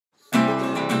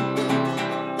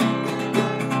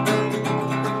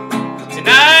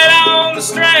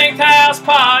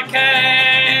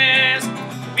Podcast.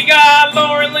 We got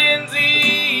Lori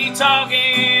Lindsey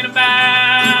talking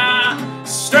about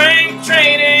strength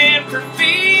training for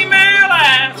female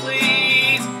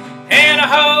athletes and a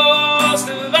host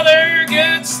of other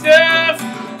good stuff.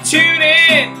 Tune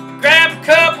in, grab a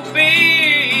couple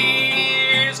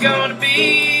beers. Gonna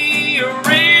be a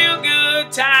real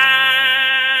good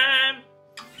time.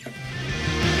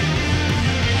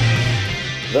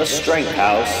 The Strength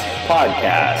House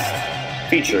Podcast,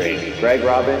 featuring Greg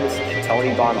Robbins and Tony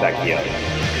Bonvecchio.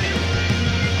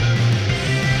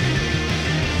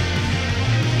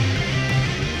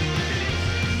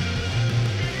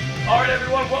 All right,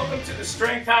 everyone, welcome to the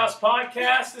Strength House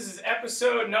Podcast. This is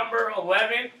episode number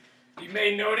 11. You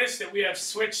may notice that we have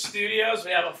switched studios.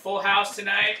 We have a full house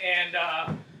tonight, and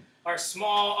our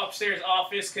small upstairs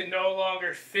office can no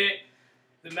longer fit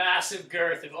the massive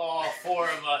girth of all four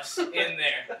of us in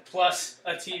there, plus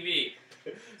a TV.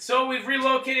 So we've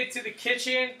relocated to the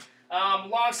kitchen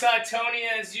alongside Tony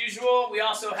as usual. We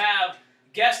also have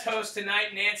guest host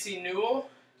tonight, Nancy Newell,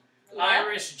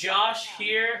 Irish Josh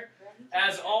here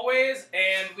as always,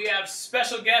 and we have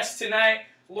special guest tonight,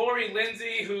 Lori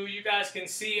Lindsey, who you guys can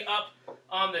see up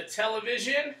on the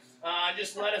television.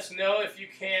 Just let us know if you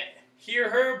can't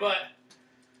hear her, but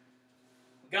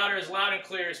got her as loud and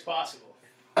clear as possible.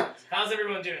 How's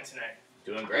everyone doing tonight?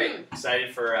 Doing great.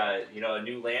 Excited for a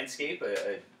new landscape,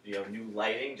 new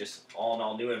lighting, just all in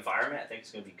all new environment. I think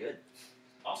it's gonna be good.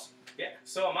 Awesome. Yeah,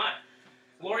 so am I.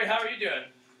 Lori, how are you doing?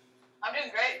 I'm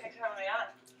doing great. Thanks for having me on.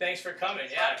 Thanks for coming.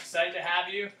 Yeah, excited to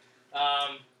have you.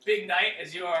 Big night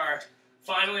as you are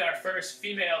finally our first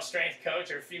female strength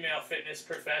coach or female fitness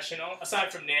professional,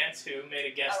 aside from Nance, who made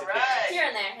a guest appearance Here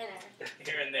and there.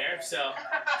 here and there. So,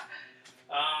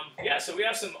 so we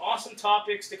have some awesome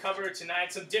topics to cover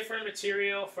tonight. Some different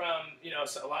material from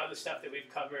a lot of the stuff that we've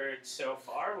covered so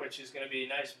far, which is going to be a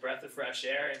nice breath of fresh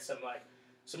air and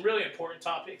some really important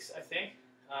topics, I think.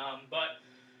 But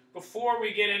before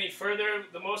we get any further,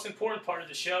 the most important part of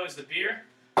the show is the beer.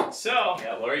 So,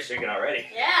 yeah, Lori's drinking already.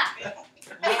 Yeah.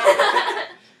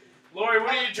 Lori,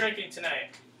 what are you drinking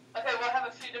tonight? Okay, well, I have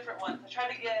a few different ones.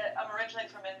 I'm originally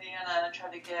from Indiana, and I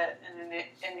tried to get an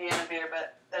Indiana beer,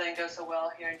 but that didn't go so well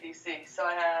here in D.C. So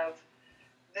I have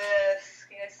this,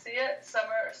 can you guys see it?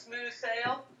 Summer Smooth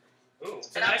Sail. Ooh,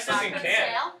 it's a nice looking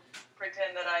can.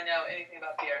 Pretend that I know anything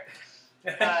about beer.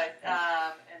 But,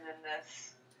 and then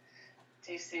this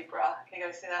D.C. Bra. Can you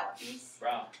guys see that one?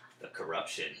 Bra. The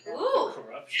corruption. Ooh.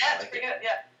 Corruption. Yeah, it's pretty good,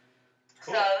 yeah.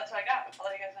 Cool. So that's what I got. I'll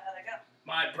let you guys know how they go.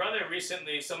 My brother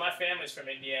recently, so my family's from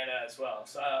Indiana as well.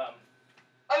 So,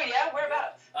 oh yeah,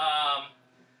 whereabouts?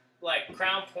 Like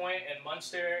Crown Point and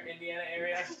Munster, Indiana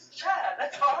area. Yeah,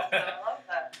 that's awesome. I love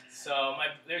that. So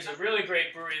there's a really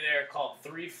great brewery there called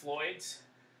Three Floyds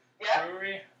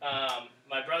Brewery.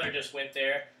 My brother just went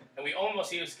there, and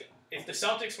if the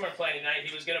Celtics weren't playing tonight,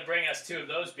 he was going to bring us two of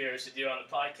those beers to do on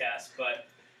the podcast, but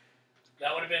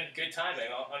that would have been good timing.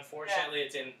 Unfortunately,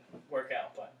 It didn't work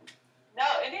out, but. No,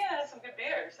 Indiana has some good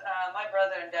beers. My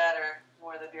brother and dad are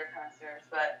more the beer connoisseurs,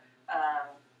 but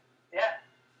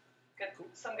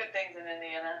some good things in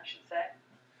Indiana, I should say.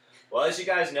 Well, as you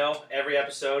guys know, every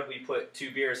episode we put two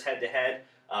beers head to head.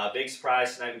 Big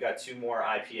surprise tonight, we got two more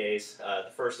IPAs.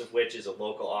 The first of which is a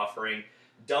local offering,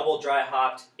 double dry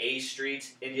hopped A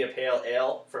Street India Pale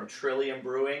Ale from Trillium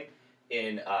Brewing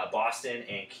in Boston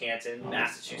and Canton,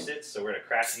 Massachusetts. So we're gonna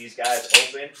crack these guys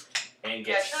open and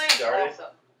get started.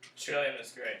 Awesome. Trillium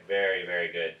is great. Very,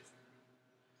 very good.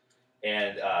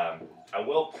 And I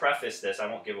will preface this, I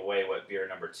won't give away what beer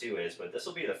number 2 is, but this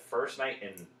will be the first night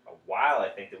in a while, I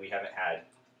think, that we haven't had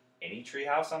any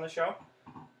Treehouse on the show.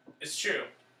 It's true.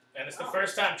 And it's the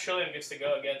first time Trillium gets to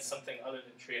go against something other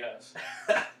than Treehouse.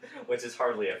 Which is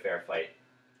hardly a fair fight.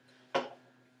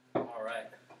 All right.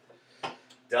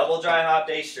 Double dry hop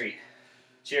A Street.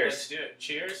 Cheers. Let's do it.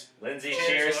 Cheers. Lindsay, Cheers,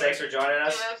 cheers. Lori. Thanks for joining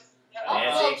us.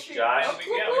 Nancy, Oh, Josh.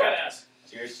 We got ass.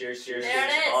 Cheers, cheers, cheers, There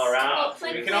cheers. it is. All around.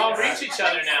 Little We can all reach each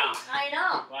other now. I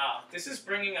know. Wow. This is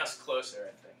bringing us closer,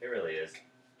 I think. It really is.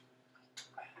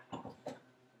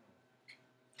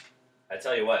 I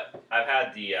tell you what, I've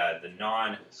had the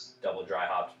non-double dry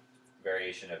hopped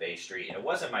variation of A Street, and it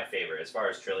wasn't my favorite. As far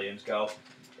as Trilliums go,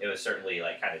 it was certainly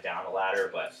kind of down the ladder,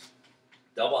 but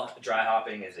double dry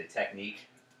hopping is a technique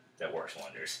that works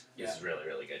wonders. This is really,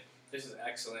 really good. This is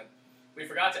excellent. We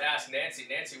forgot to ask Nancy.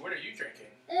 Nancy, what are you drinking?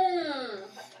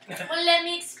 Well, let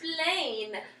me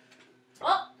explain.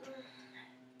 Well,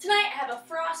 tonight I have a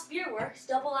Frost Beer Works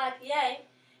double IPA,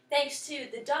 thanks to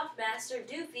the Duff Master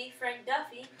Doofy, Frank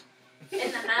Duffy,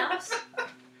 in the house.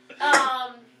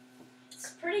 It's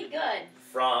pretty good.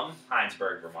 from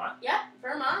Heinsberg, Vermont. Yep,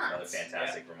 Vermont. Another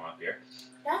fantastic Vermont beer.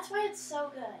 That's why it's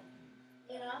so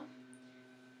good. You know?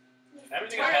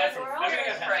 Everything I've had from Frost.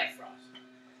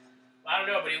 I don't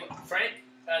know, but Frank,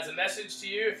 as a message to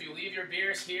you, if you leave your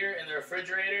beers here in the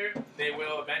refrigerator, they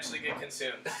will eventually get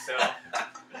consumed. So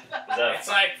it's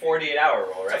like 48-hour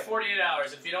rule, right? It's a 48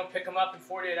 hours. If you don't pick them up in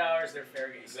 48 hours, they're fair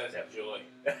game. Says Julie.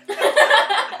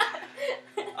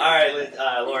 All right,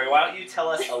 Lori, why don't you tell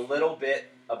us a little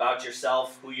bit about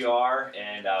yourself, who you are,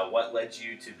 and what led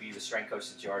you to be the strength coach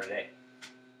that you are today?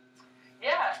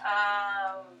 Yeah,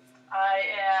 I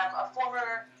am a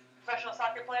former professional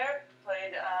soccer player.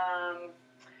 Played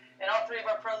in all 3 of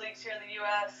our pro leagues here in the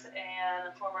U.S.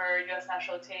 and a former U.S.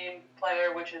 national team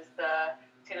player, which is the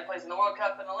team that plays in the World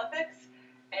Cup and Olympics.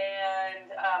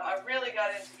 And I really got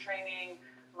into training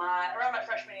around my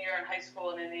freshman year in high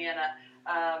school in Indiana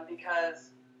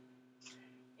because,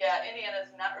 Indiana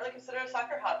is not really considered a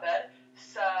soccer hotbed.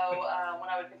 So when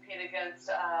I would compete against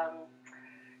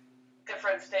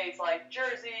different states like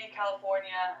Jersey,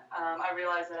 California, I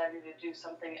realized that I needed to do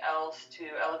something else to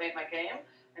elevate my game.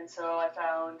 And so I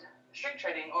found strength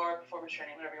training or performance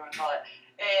training, whatever you want to call it.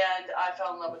 And I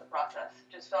fell in love with the process.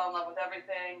 Just fell in love with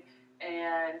everything.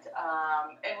 And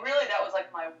really that was like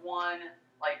my one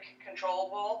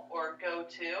controllable or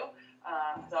go-to.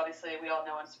 Because obviously we all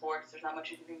know in sports there's not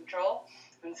much you can control.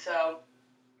 And so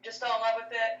just fell in love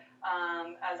with it.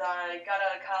 As I got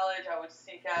out of college, I would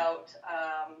seek out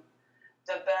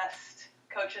the best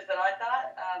coaches that I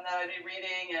thought that I'd be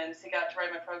reading and seek out to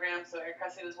write my program. So Eric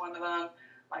Cressy was one of them.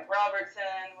 Mike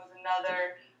Robertson was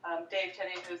another. Dave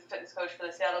Tinney, who's the fitness coach for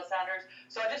the Seattle Sounders.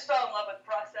 So I just fell in love with the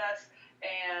process,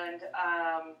 and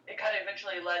it kind of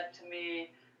eventually led to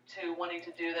me to wanting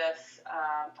to do this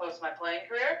post my playing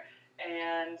career.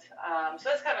 And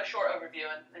so that's kind of a short overview,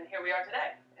 and here we are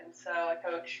today. And so I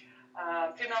coach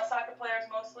female soccer players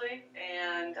mostly,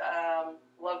 and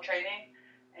love training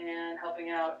and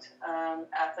helping out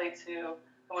athletes who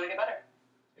want to get better.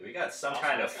 We got some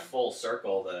kind of full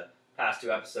circle. The past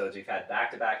 2 episodes, we've had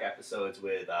back-to-back episodes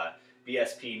with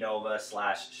BSP Nova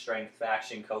 / Strength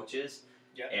Faction coaches.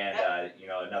 Yep. And,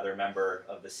 another member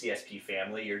of the CSP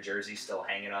family. Your jersey's still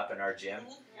hanging up in our gym.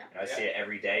 Mm-hmm. I see it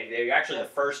every day. You're actually the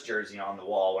first jersey on the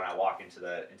wall when I walk into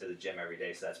the gym every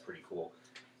day, so that's pretty cool.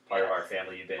 Part of our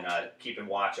family. You've been keeping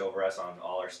watch over us on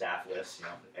all our staff lists,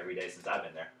 every day since I've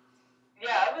been there.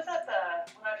 Yeah, I was at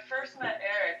when I first met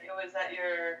Eric, it was at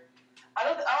I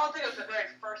don't think it was the very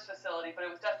first facility, but it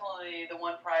was definitely the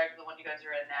one prior to the one you guys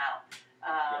are in now.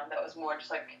 That was more just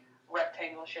like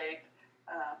rectangle shape.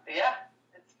 But yeah,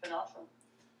 it's been awesome.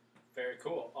 Very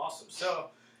cool. Awesome. So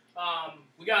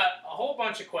we got a whole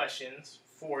bunch of questions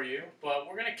for you, but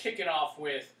we're going to kick it off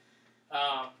with,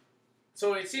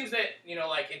 so it seems that,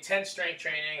 intense strength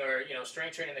training or,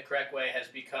 strength training the correct way has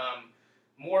become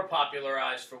more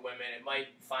popularized for women. It might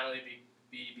finally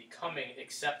be becoming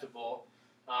acceptable.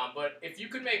 But if you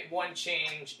could make one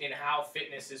change in how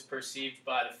fitness is perceived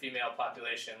by the female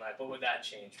population, what would that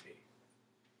change be?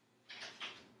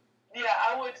 Yeah,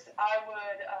 I would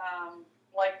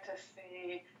like to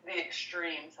see the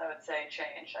extremes, I would say,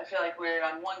 change. I feel like we're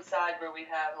on one side where we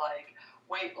have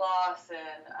weight loss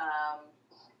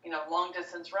and long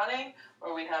distance running,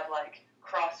 or we have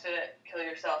CrossFit, kill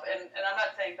yourself, and I'm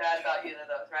not saying bad about either of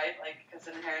those, right? Because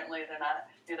inherently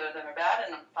neither of them are bad,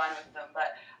 and I'm fine with them.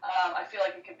 But I feel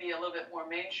like it could be a little bit more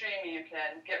mainstream. You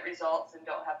can get results and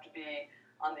don't have to be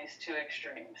on these 2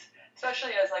 extremes.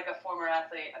 Especially as a former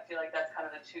athlete, I feel like that's kind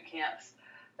of the 2 camps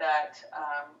that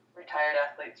retired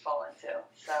athletes fall into.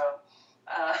 So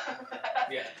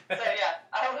yeah. So yeah,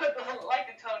 I would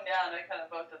like to tone down kind of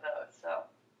both of those. So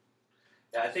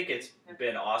yeah, I think it's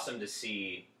been awesome to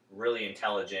see really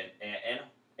intelligent and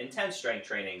intense strength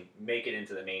training make it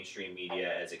into the mainstream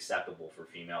media as acceptable for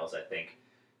females. I think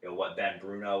what Ben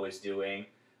Bruno is doing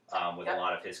with a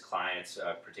lot of his clients,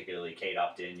 particularly Kate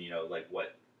Upton,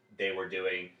 what they were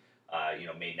doing,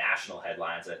 made national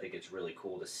headlines. I think it's really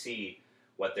cool to see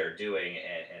what they're doing,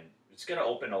 and it's going to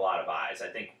open a lot of eyes. I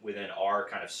think within our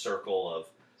kind of circle of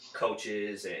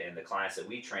coaches and the clients that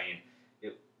we train,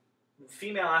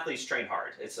 female athletes train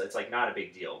hard. It's not a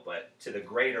big deal, but to the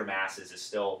greater masses is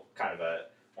still kind of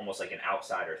almost like an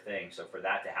outsider thing. So for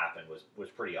that to happen was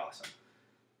pretty awesome.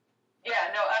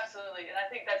 Yeah, no, absolutely. And I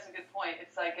think that's a good point.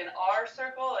 It's in our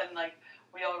circle and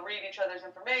we all read each other's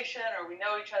information or we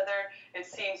know each other. It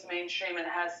seems mainstream and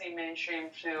has seemed mainstream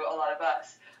to a lot of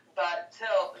us. But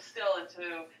still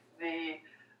into the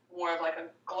more of a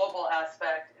global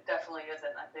aspect, it definitely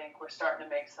isn't. I think we're starting to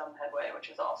make some headway,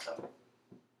 which is awesome.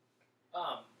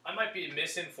 I might be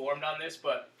misinformed on this,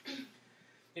 but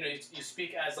you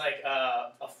speak as like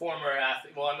a former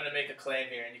athlete. Well, I'm going to make a claim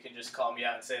here, and you can just call me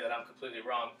out and say that I'm completely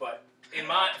wrong. But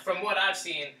from what I've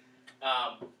seen,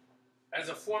 as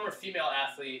a former female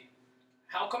athlete,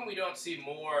 how come we don't see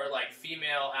more like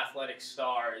female athletic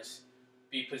stars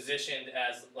be positioned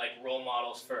as like role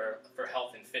models for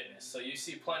health and fitness? So you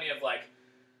see plenty of like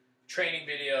training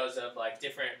videos of like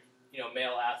different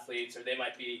male athletes, or they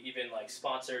might be even like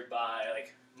sponsored by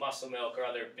like Muscle Milk or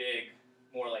other big,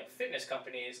 more like fitness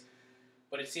companies,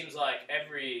 but it seems like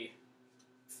every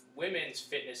women's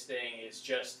fitness thing is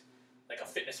just like a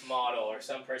fitness model or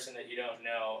some person that you don't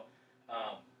know.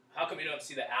 How come you don't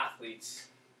see the athletes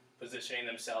positioning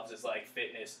themselves as like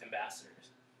fitness ambassadors?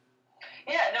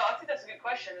 Yeah, no, I think that's a good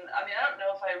question. I mean, I don't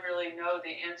know if I really know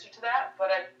the answer to that, but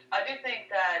I do think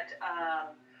that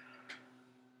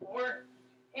we're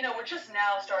just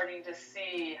now starting to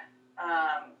see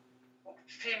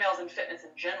females in fitness in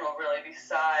general, really,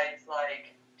 besides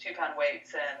like 2-pound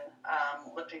weights and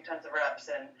lifting tons of reps,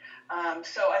 and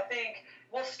so I think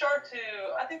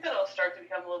that'll start to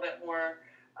become a little bit more.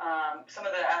 Some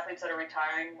of the athletes that are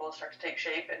retiring will start to take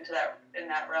shape in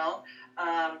that realm.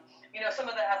 Some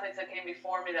of the athletes that came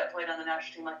before me that played on the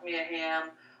national team, like Mia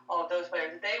Hamm, all of those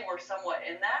players, they were somewhat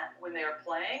in that when they were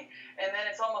playing, and then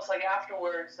it's almost like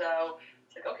afterwards, though,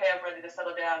 it's like, okay, I'm ready to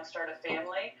settle down and start a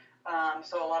family.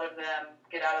 So a lot of them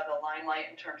get out of the limelight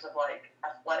in terms of like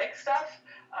athletic stuff.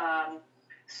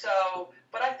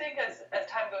 But I think as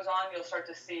time goes on, you'll start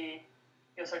to see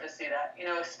that,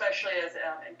 especially as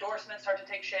endorsements start to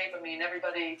take shape. I mean,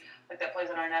 everybody like that plays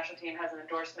on our national team has an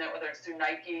endorsement, whether it's through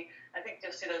Nike. I think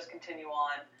you'll see those continue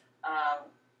on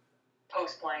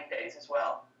post-playing days as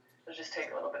well. It'll just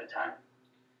take a little bit of time.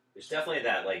 There's definitely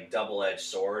that like double-edged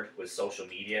sword with social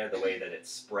media, the way that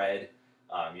it's spread,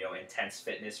 intense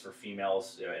fitness for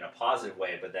females in a positive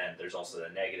way, but then there's also the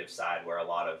negative side where a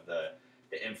lot of the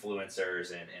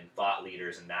influencers and thought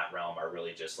leaders in that realm are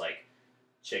really just like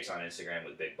chicks on Instagram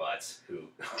with big butts who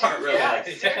aren't really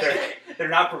they're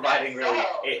not providing really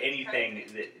anything.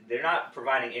 They're not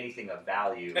providing anything of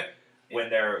value when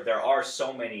there are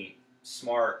so many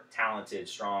smart, talented,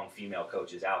 strong female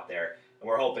coaches out there. And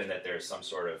we're hoping that there's some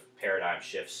sort of paradigm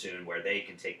shift soon where they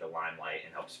can take the limelight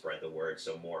and help spread the word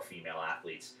so more female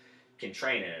athletes can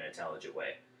train in an intelligent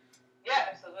way. Yeah,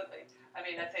 absolutely. I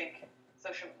mean, I think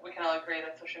we can all agree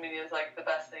that social media is like the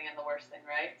best thing and the worst thing,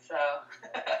 right? So,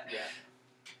 yeah.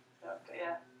 But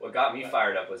yeah. What got me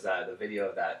fired up was the video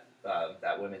of that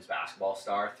women's basketball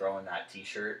star throwing that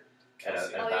T-shirt at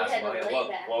a basketball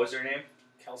game. What was her name?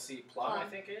 Kelsey Plum, I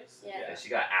think it is. Yeah, she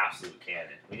got absolute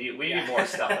cannon. We need more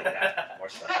stuff like that. More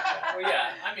stuff like that. Well,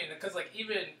 yeah, I mean, because like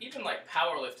even like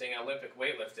powerlifting and Olympic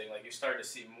weightlifting, like you start to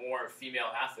see more female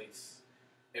athletes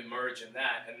emerge in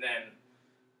that, and then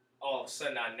all of a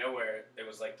sudden out of nowhere, it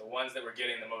was like the ones that were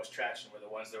getting the most traction were the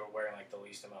ones that were wearing like the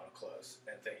least amount of clothes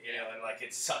and and like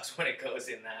it sucks when it goes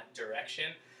in that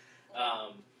direction.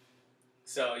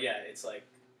 So yeah, it's like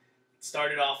it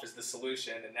started off as the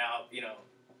solution, and now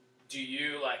do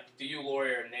you,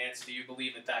 Lori or Nance, do you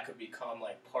believe that could become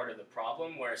like part of the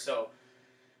problem?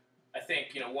 I think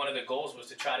one of the goals was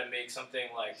to try to make something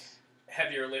like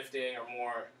heavier lifting or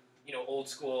more old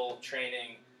school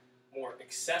training more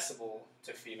accessible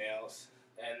to females,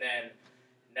 and then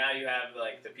now you have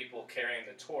like the people carrying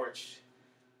the torch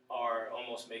are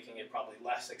almost making it probably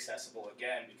less accessible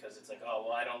again, because it's like, oh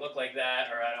well, I don't look like that,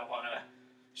 or I don't want to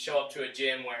show up to a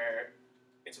gym where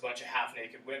it's a bunch of half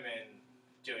naked women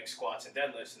doing squats and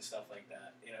deadlifts and stuff like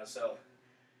that, so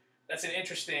that's an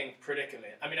interesting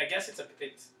predicament. I mean, I guess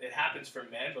it happens for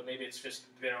men, but maybe it's just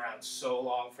been around so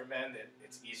long for men that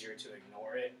it's easier to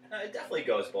ignore it. It definitely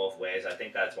goes both ways. I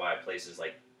think that's why places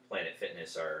like Planet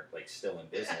Fitness are like still in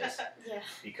business.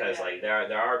 Because like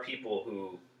there are people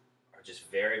who are just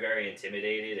very, very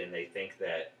intimidated, and they think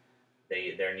that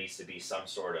there needs to be some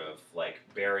sort of like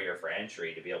barrier for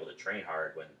entry to be able to train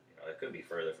hard, when it could be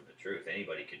further from the truth.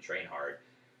 Anybody can train hard.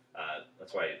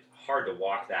 That's why it's hard to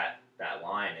walk that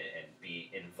line and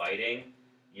be inviting,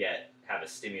 yet have a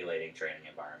stimulating training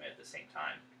environment at the same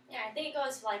time. Yeah, I think it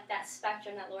goes like that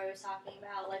spectrum that Lori was talking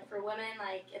about. Like for women,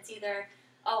 like it's either,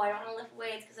 oh, I don't want to lift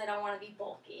weights because I don't want to be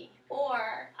bulky,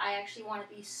 or I actually want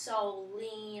to be so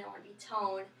lean, I want to be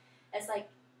toned. It's like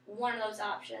one of those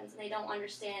options, and they don't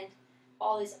understand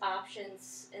all these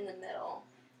options in the middle.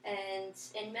 And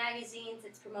in magazines,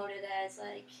 it's promoted as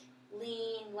like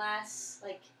lean, less,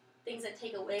 like things that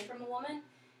take away from a woman.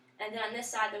 And then on this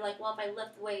side, they're like, well, if I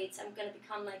lift weights, I'm going to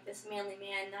become like this manly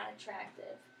man, not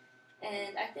attractive.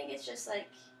 And I think it's just like,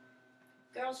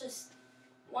 girls just,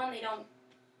 one, they don't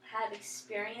have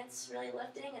experience really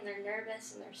lifting, and they're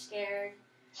nervous and they're scared.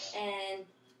 And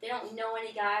they don't know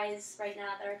any guys right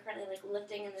now that are currently like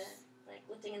lifting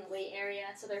in the weight area,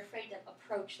 so they're afraid to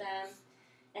approach them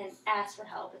and ask for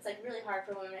help. It's like really hard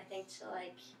for women, I think, to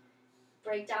like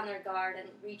break down their guard and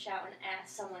reach out and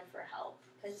ask someone for help,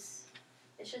 because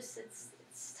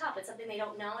it's tough. It's something they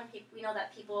don't know, and we know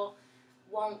that people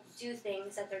won't do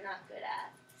things that they're not good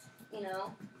at, you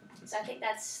know. So I think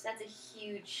that's a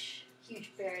huge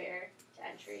barrier to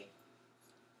entry.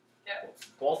 Yeah.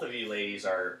 Both of you ladies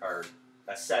are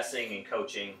assessing and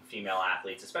coaching female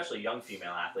athletes, especially young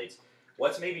female athletes.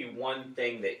 What's maybe one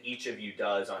thing that each of you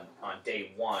does on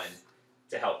day one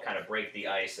to help kind of break the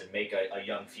ice and make a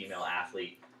young female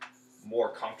athlete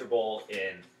more comfortable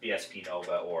in BSP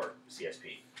Nova or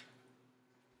CSP?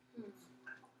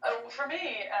 For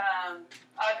me,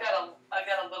 I've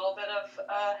got a little bit of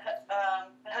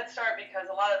a head start, because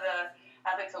a lot of the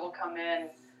athletes that will come in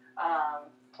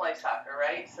play soccer,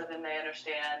 right? So then they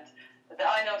understand that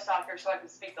I know soccer, so I can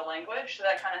speak the language. So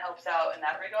that kind of helps out in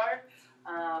that regard.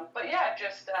 But yeah, I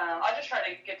just try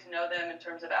to get to know them in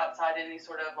terms of outside any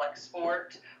sort of like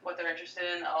sport, what they're interested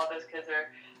in. All those kids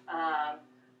are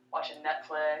watching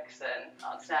Netflix and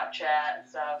on Snapchat and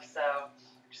stuff. So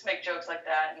just make jokes like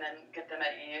that and then get them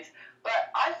at ease.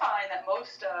 But I find that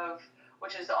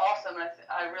which is awesome, and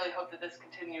I really hope that this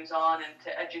continues on and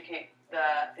to educate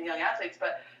the young athletes,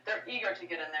 but they're eager to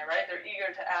get in there, right? They're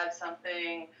eager to add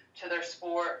something to their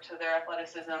sport, to their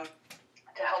athleticism,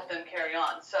 to help them carry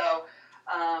on. So,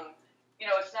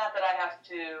 it's not that I have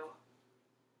to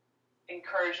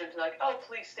encourage them to like, oh,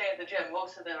 please stay at the gym.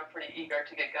 Most of them are pretty eager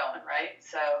to get going, right?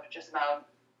 So just about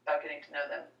getting to know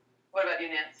them. What about you,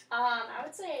 Nance? I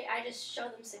would say I just show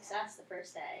them success the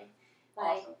first day.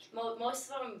 Like, awesome. Most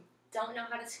of them don't know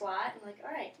how to squat. I'm like,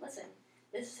 all right, listen,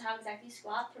 this is how exactly you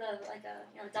squat. Put a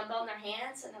dumbbell in their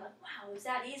hands, and they're like, wow, is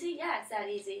that easy? Yeah, it's that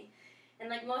easy. And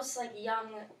like most like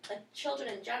young children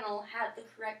in general have the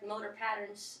correct motor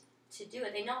patterns to do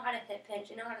it. They know how to hip hinge.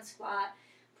 They know how to squat,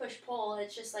 push, pull.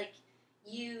 It's just like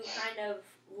you kind of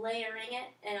layering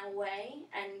it in a way,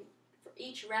 and for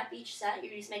each rep, each set, you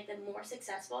just make them more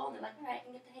successful, and they're like, all right, I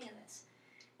can get the hang of this.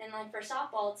 And like for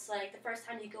softball, it's like the first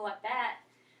time you go at bat,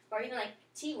 or even like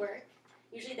tee work,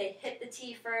 usually they hit the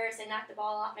tee first, they knock the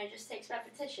ball off, and it just takes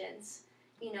repetitions,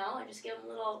 and just give them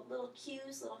little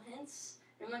cues, little hints,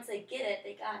 and once they get it,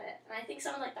 they got it. And I think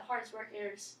some of like the hardest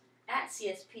workers at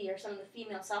CSP are some of the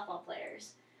female softball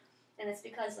players, and it's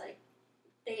because like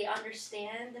they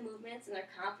understand the movements and they're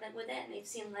confident with it, and they've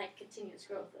seen like continuous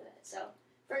growth with it. So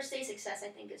first day success, I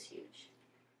think, is huge.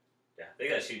 Yeah, I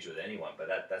think that's huge with anyone, but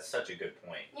that's such a good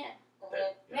point. Yeah.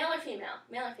 That, Male or female?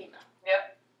 Male or female?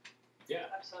 Yep. Yeah.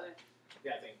 Absolutely.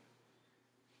 Yeah, I think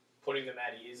putting them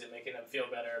at ease and making them feel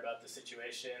better about the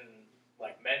situation,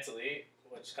 like mentally,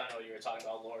 which is kind of what you were talking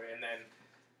about, Lori, and then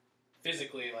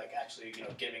physically, like actually,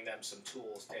 giving them some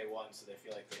tools day one so they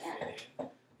feel like they fit in.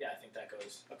 Yeah, I think that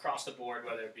goes across the board,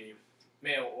 whether it be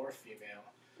male or female.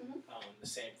 Mm-hmm. The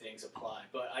same things apply.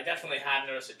 But I definitely have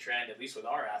noticed a trend, at least with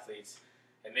our athletes,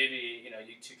 and maybe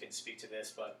you two can speak to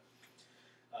this, but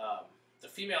the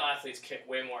female athletes kick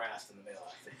way more ass than the male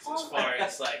athletes. As far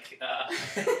as like,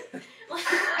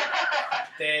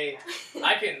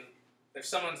 if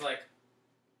someone's like,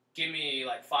 give me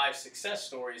like 5 success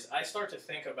stories, I start to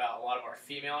think about a lot of our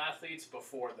female athletes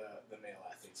before the male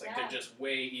athletes. Like they're just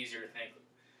way easier to think.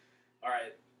 All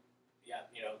right, yeah,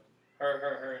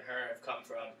 her and her have come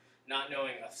from not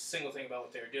knowing a single thing about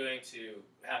what they're doing to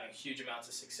having huge amounts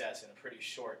of success in a pretty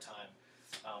short time.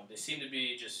 They seem to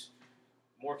be just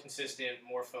more consistent,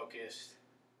 more focused.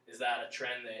 Is that a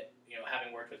trend that,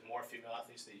 having worked with more female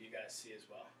athletes, that you guys see as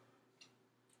well?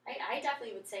 I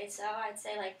definitely would say so. I'd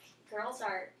say like girls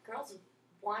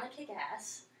want to kick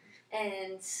ass,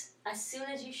 and as soon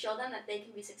as you show them that they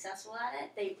can be successful at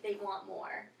it, they want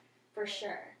more, for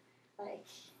sure. Like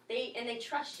they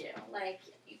trust you. Like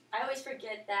I always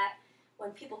forget that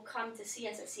when people come to see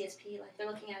us at CSP, like they're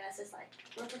looking at us as like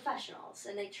we're professionals,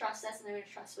 and they trust us, and they're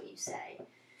gonna trust what you say.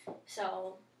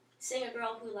 So seeing a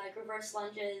girl who like reverse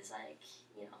lunges like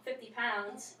 50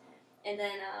 pounds, and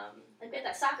then like we had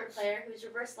that soccer player who's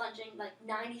reverse lunging like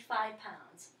 95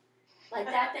 pounds, like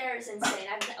that there is insane.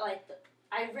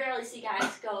 I rarely see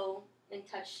guys go and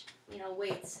touch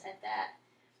weights at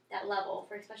that level,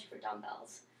 especially for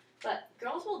dumbbells. But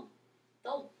girls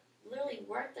they'll literally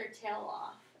work their tail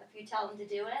off if you tell them to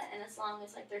do it, and as long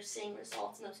as like they're seeing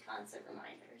results and those constant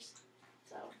reminders.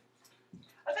 So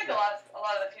I think a lot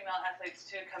of the female athletes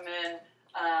too come in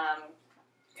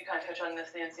you kind of touch on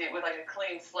this, Nancy, with like a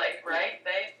clean slate, right?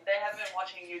 They haven't been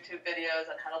watching YouTube videos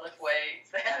on how to lift weights.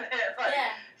 They haven't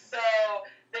so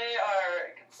they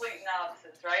are complete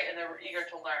novices, right? And they're eager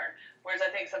to learn. Whereas I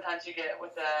think sometimes you get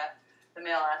with the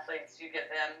male athletes, you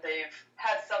get them, they've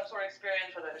had some sort of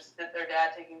experience, whether it's their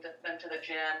dad taking them to the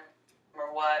gym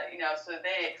or what, so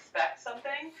they expect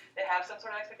something. They have some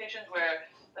sort of expectations, where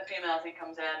the female athlete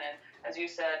comes in and, as you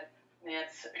said,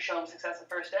 Nance, show them success the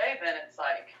first day, then it's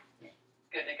like,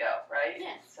 good to go, right?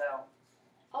 Yeah. So,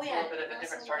 a little bit of a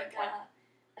different starting point.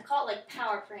 I call it like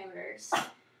power parameters.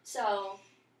 So,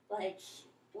 like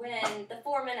when the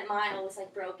 4-minute mile was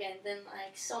like broken, then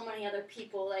like so many other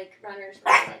people, like runners,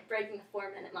 were like breaking the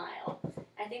 4-minute mile.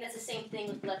 I think that's the same thing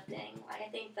with lifting. Like I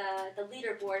think the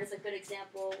leaderboard is a good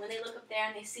example. When they look up there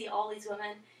and they see all these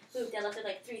women who deadlifted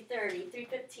like 330,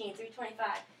 315, 325,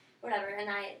 whatever, and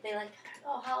they like,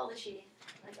 oh, how old is she?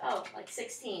 Like, oh, like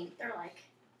 16. They're like,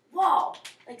 whoa,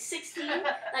 like 16,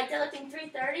 like deadlifting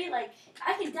 330, like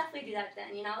I can definitely do that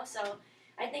then, So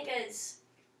I think as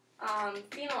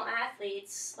female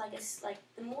athletes, like it's like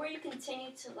the more you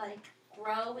continue to like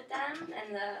grow with them,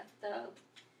 and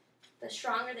the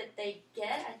stronger that they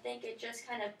get, I think it just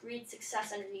kind of breeds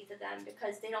success underneath of them,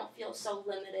 because they don't feel so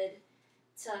limited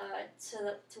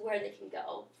to where they can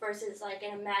go. Versus like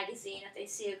in a magazine, if they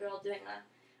see a girl doing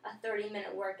a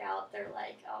 30-minute workout, they're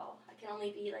like, oh, I can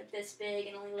only be like this big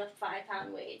and only lift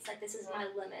 5-pound weights. Like this is my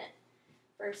limit.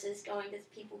 Versus going to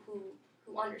people who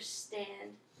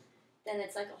understand, then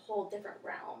it's like a whole different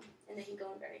realm, and they can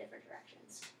go in very different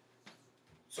directions.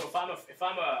 So if I'm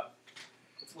a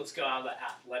let's go out of the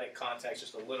athletic context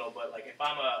just a little, but like if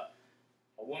I'm a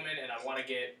woman and I want to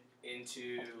get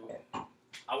into,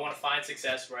 I want to find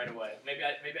success right away. Maybe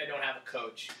I don't have a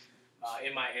coach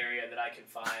in my area that I can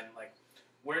find. Like,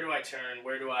 where do I turn?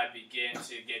 Where do I begin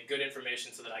to get good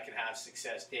information so that I can have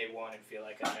success day one and feel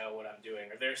like I know what I'm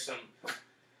doing? Are there some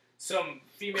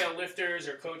female lifters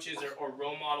or coaches or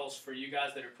role models for you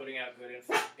guys that are putting out good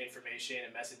information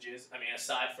and messages? I mean,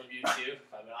 aside from you two,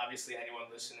 I mean, obviously anyone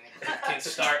listening can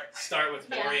start with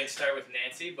Lori and start with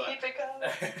Nancy, but keep it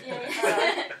going.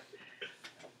 Yeah.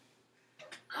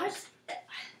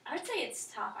 I would say it's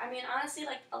tough. I mean, honestly,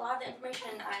 like a lot of the information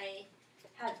I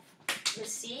have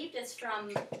received is from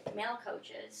male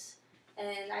coaches,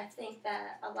 and I think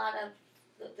that a lot of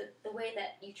the way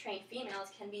that you train females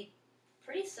can be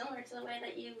pretty similar to the way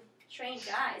that you train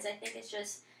guys. I think it's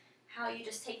just how you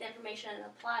just take the information and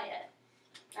apply it.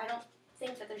 I don't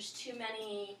think that there's too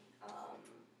many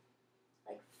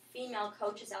like female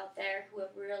coaches out there who have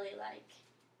really like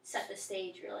set the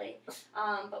stage really.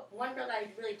 But one girl that I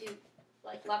really do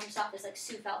like love her stuff is like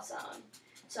Sue Falsone.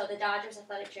 So the Dodgers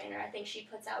athletic trainer. I think she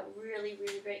puts out really,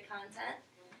 really great content.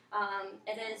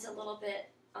 It is a little bit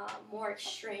more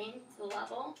extreme to the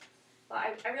level, but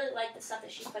I really like the stuff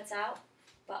that she puts out.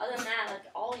 But other than that, like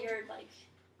all your like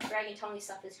Greg and Tony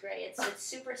stuff is great. It's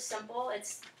super simple.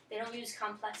 They don't use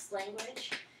complex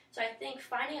language. So I think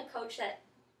finding a coach that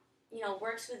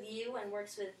works with you and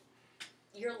works with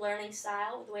your learning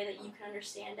style, with the way that you can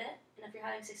understand it, and if you're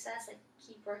having success, like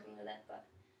keep working with it. But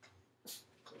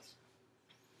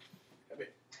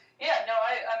yeah, no,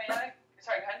 I mean,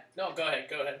 sorry, go ahead. No, go ahead.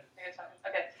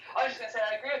 Okay, I was just gonna say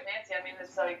I agree with Nancy. I mean,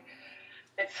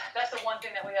 that's the one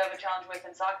thing that we have a challenge with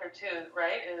in soccer too,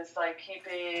 right? Is like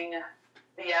keeping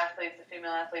the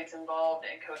female athletes involved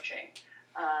in coaching,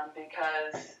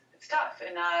 because it's tough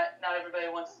and not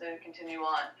everybody wants to continue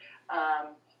on.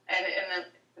 And then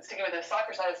sticking with the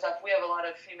soccer side of stuff, we have a lot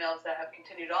of females that have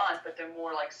continued on, but they're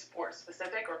more like sport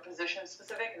specific or position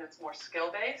specific, and it's more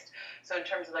skill based. So in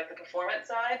terms of like the performance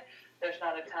side, there's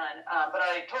not a ton. But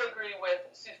I totally agree with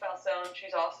Sue Falsone.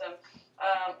 She's awesome.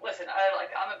 Listen,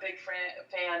 I'm a big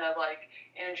fan of like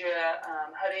Andrea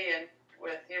Huddy and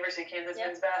with University of Kansas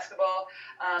men's basketball.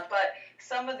 But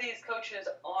some of these coaches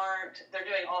they're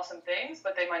doing awesome things,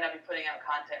 but they might not be putting out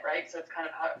content, right? So it's kind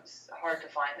of hard to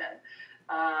find them.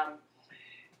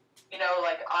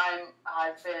 Like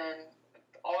I've been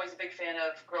always a big fan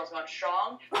of Girls Gone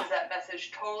Strong. Does that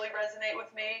message totally resonate with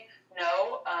me?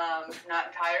 No,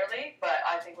 not entirely, but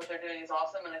I think what they're doing is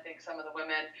awesome, and I think some of the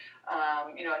women,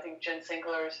 I think Jen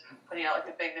Sinkler's putting out like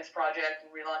the Bigness Project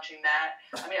and relaunching that.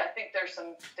 I mean, I think there's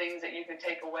some things that you can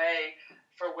take away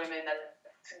for women that's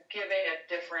giving a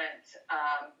different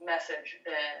message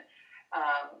than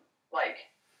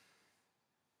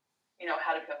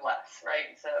how to become less, right?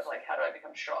 Instead of like, how do I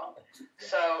become strong?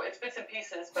 So it's bits and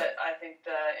pieces, but I think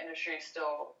the industry is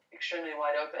still extremely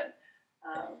wide open.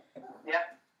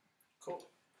 Cool.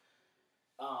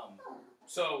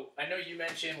 So I know you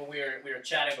mentioned when we were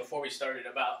chatting before we started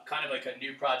about kind of like a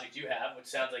new project you have, which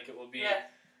sounds like it will be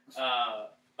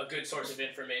a good source of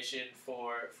information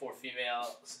for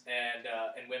females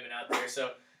and women out there. So,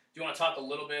 do you want to talk a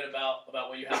little bit about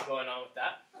what you have going on with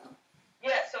that?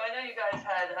 Yeah, so I know you guys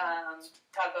had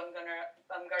Todd Bumgarner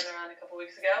on a couple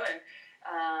weeks ago, and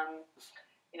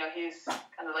he's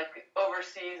kind of like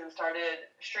overseas and started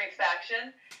Strength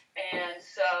Faction. And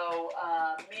so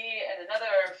me and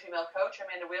another female coach,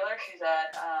 Amanda Wheeler, she's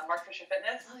at Mark Fisher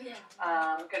Fitness,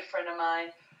 a good friend of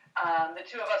mine. The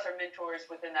two of us are mentors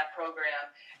within that program.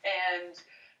 And,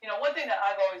 one thing that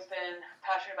I've always been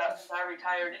passionate about since I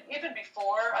retired, and even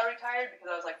before I retired, because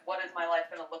I was like, what is my life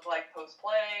going to look like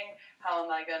post-playing? How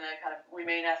am I going to kind of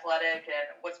remain athletic, and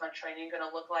what's my training going to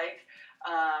look like?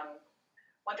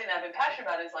 One thing that I've been passionate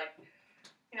about is, like,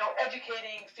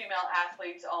 educating female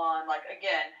athletes on, like,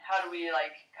 again, how do we,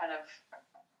 like, kind of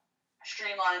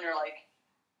streamline or, like,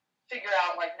 figure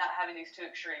out, like, not having these two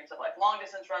extremes of, like,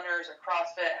 long-distance runners or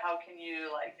CrossFit. How can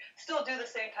you, like, still do the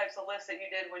same types of lifts that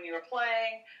you did when you were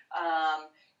playing,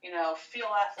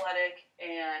 feel athletic,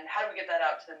 and how do we get that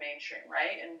out to the mainstream,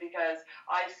 right? And because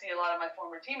I see a lot of my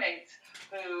former teammates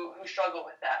who struggle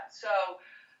with that. So,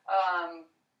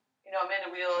 Amanda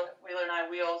Wheeler and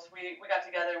I, Wheels, we got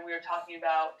together and we were talking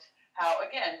about how,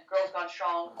 again, Girls Gone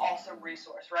Strong, awesome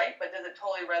resource, right? But does it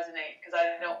totally resonate? Because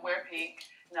I don't wear pink.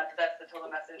 Not that that's the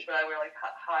total message, but I wear, like,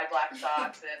 high black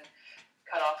socks and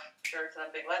cut-off shirts, and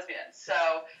I'm a big lesbian.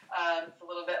 So it's a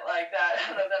little bit like that.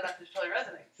 I don't know if that message totally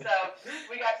resonates. So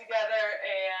we got together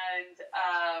and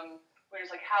we were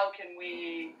just like, how can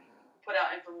we put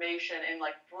out information and,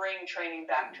 like, bring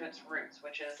training back to its roots,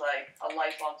 which is, like, a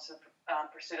lifelong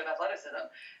pursuit of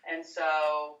athleticism. And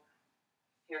so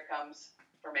here comes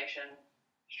Formation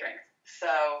Strength. So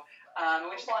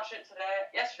we just launched it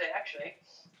yesterday actually,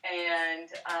 and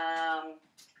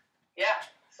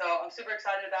so I'm super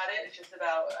excited about it. It's just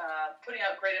about putting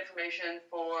out great information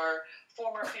for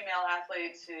former female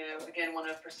athletes who, again, want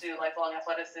to pursue lifelong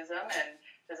athleticism and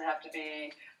doesn't have to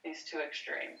be these two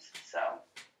extremes. So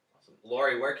awesome.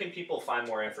 Lori, where can people find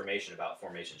more information about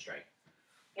Formation Strength?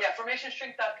 Yeah,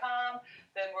 formationstrength.com.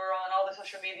 Then we're on all the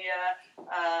social media.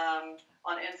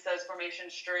 On Insta's Formation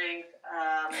Strength.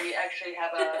 We actually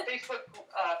have a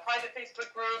private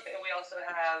Facebook group, and we also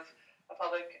have a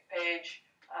public page.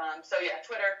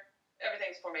 Twitter,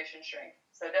 everything's Formation Strength.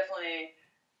 So definitely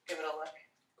give it a look.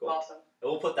 Cool. Awesome.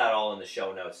 And we'll put that all in the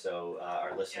show notes so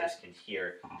our listeners can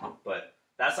hear. But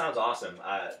that sounds awesome.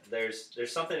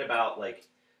 There's something about, like,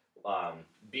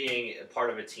 being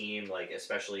part of a team, like,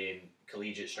 especially in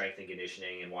collegiate strength and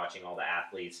conditioning, and watching all the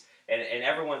athletes, and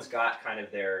everyone's got kind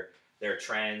of their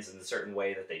trends and the certain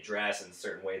way that they dress and the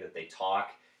certain way that they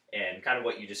talk, and kind of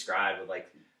what you described with, like,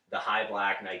 the high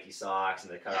black Nike socks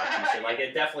and the cutoff t-shirt. Like,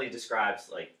 it definitely describes,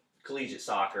 like, collegiate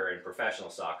soccer and professional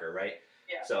soccer, right?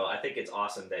 Yeah. So I think it's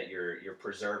awesome that you're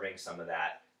preserving some of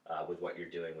that with what you're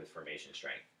doing with Formation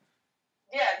Strength.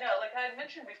 Yeah, no, like I had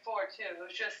mentioned before too, it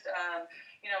was just,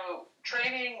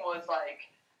 training was like,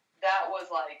 that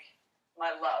was like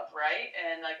my love, right?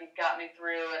 And, like, it got me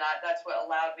through, and that's what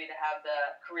allowed me to have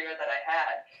the career that I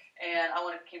had. And I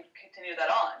want to continue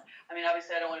that on. I mean,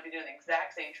 obviously I don't want to be doing the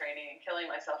exact same training and killing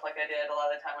myself like I did a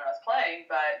lot of the time when I was playing,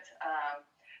 but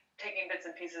taking bits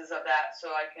and pieces of that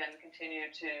so I can continue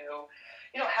to,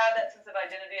 have that sense of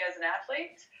identity as an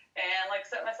athlete and, like,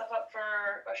 set myself up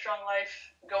for a strong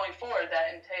life going forward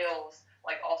that entails,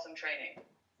 like, awesome training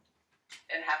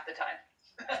in half the time.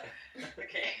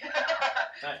 Okay.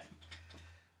 Nice.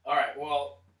 All right,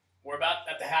 well, we're about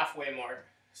at the halfway mark,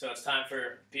 so it's time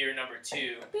for beer number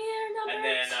 2.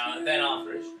 And then I'll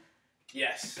finish.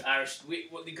 Yes,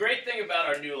 the great thing about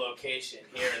our new location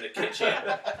here in the kitchen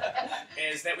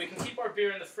is that we can keep our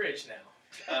beer in the fridge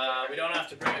now. We don't have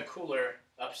to bring a cooler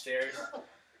upstairs.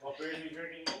 What beer are you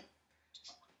drinking?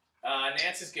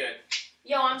 Nance is good.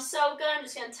 Yo, I'm so good. I'm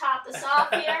just going to top this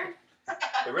off here.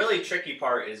 The really tricky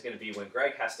part is going to be when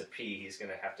Greg has to pee, he's going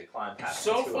to have to climb past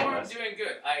So the two far, of I'm us. doing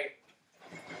good. I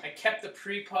kept the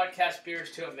pre-podcast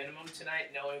beers to a minimum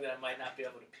tonight, knowing that I might not be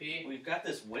able to pee. We've got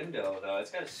this window, though.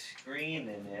 It's got a screen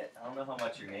in it. I don't know how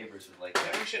much your neighbors would like Maybe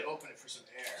that. we should open it for some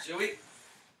air. Should we?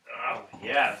 Oh,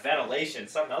 yeah, ventilation.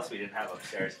 Something else we didn't have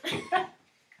upstairs.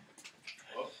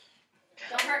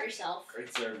 Don't hurt yourself.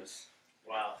 Great service.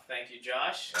 Wow, thank you,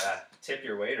 Josh. Yeah, tip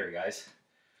your waiter, guys.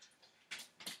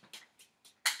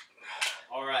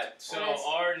 All right, so Yes.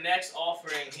 our next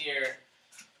offering here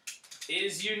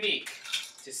is unique,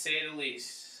 to say the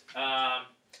least.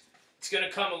 It's going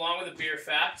to come along with a beer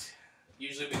fact.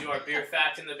 Usually we do our beer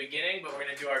fact in the beginning, but we're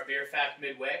going to do our beer fact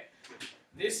midway.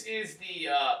 This is the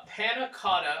Panna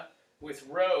Cotta with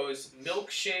Rose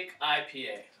Milkshake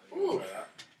IPA. Ooh.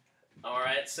 All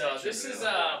right, so this is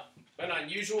an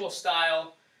unusual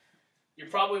style. you're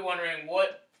probably wondering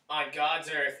what on God's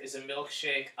earth is a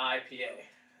Milkshake IPA.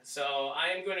 So I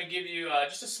am going to give you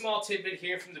just a small tidbit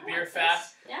here from the Beer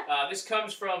Fact. Yeah. This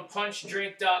comes from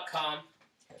punchdrink.com.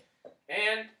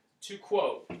 And to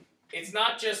quote, it's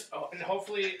not just, and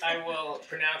hopefully I will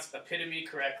pronounce epitome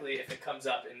correctly if it comes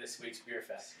up in this week's Beer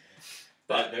Fact.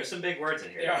 But there's some big words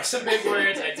in here. There are some big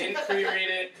words. I didn't pre-read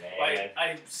it.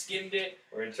 I skimmed it.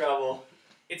 We're in trouble.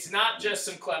 It's not just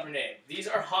some clever name. These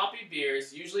are hoppy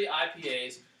beers, usually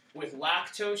IPAs, with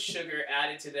lactose sugar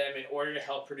added to them in order to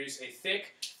help produce a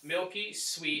thick, milky,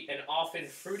 sweet, and often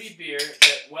fruity beer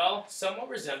that, well, somewhat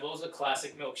resembles a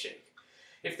classic milkshake.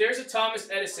 If there's a Thomas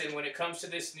Edison when it comes to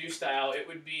this new style, it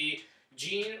would be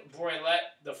Jean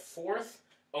Broilette IV,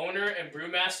 owner and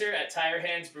brewmaster at Tire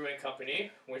Hands Brewing Company,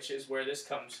 which is where this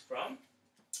comes from.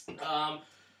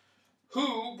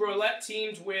 Who Broilette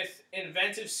teamed with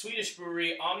inventive Swedish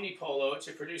brewery Omnipollo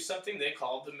to produce something they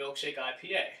called the Milkshake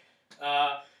IPA.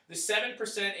 The 7%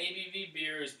 ABV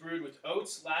beer is brewed with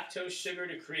oats, lactose sugar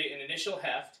to create an initial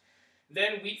heft,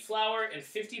 then wheat flour and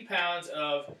 50 pounds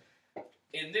of,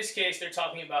 in this case they're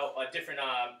talking about a different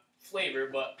flavor,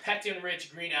 but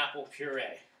pectin-rich green apple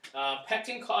puree.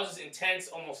 Pectin causes intense,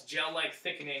 almost gel-like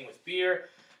thickening with beer,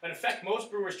 an effect most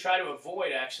brewers try to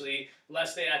avoid, actually,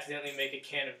 lest they accidentally make a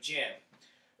can of jam.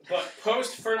 But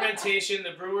post-fermentation,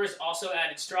 the brewers also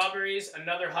added strawberries,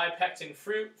 another high-pectin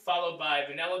fruit, followed by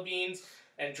vanilla beans,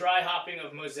 and dry hopping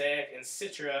of Mosaic and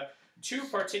Citra, two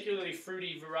particularly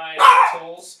fruity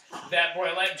varietals that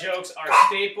Broilette jokes are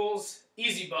staples,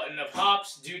 easy button of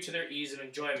hops due to their ease of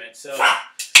enjoyment. So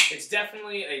it's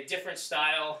definitely a different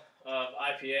style of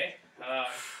IPA,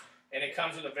 and it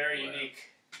comes with a very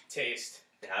unique taste.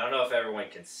 I don't know if everyone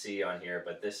can see on here,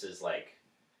 but this is like,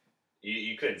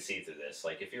 you couldn't see through this.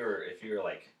 Like if you're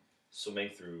like swimming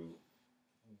through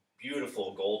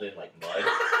beautiful golden like mud,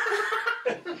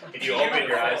 and you open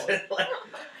your eyes, and, like,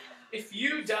 if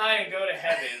you die and go to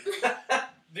heaven,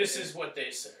 this is what they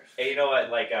serve. Hey, you know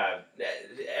what? Like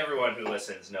everyone who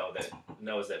listens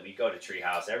knows that we go to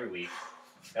Treehouse every week,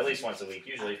 at least once a week,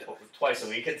 usually twice a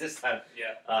week at this time.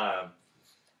 Yeah.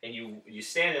 And you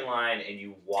stand in line and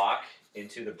you walk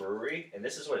into the brewery, and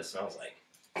this is what it smells like.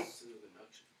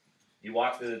 You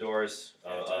walk through the doors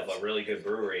of a really good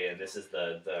brewery, and this is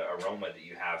the aroma that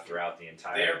you have throughout the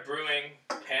entire... They're brewing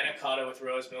Panna, Cotta with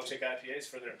Rose Milkshake IPAs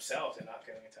for themselves and not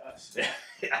giving it to us.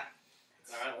 Yeah.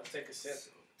 All right, let's take a sip.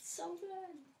 So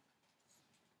good.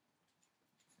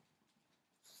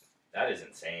 That is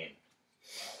insane.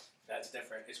 Wow. That's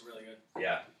different. It's really good.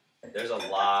 Yeah. There's a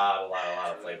lot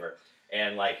of flavor.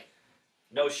 And, like,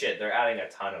 no shit, they're adding a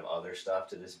ton of other stuff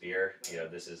to this beer. You know,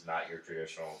 this is not your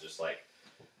traditional, just, like,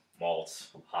 malts,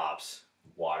 hops,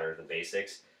 water, the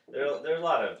basics. There are a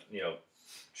lot of, you know,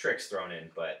 tricks thrown in,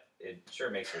 but it sure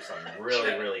makes for something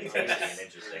really tasty and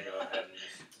interesting. Go ahead and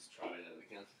just try it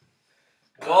again.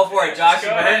 Go for it, Josh.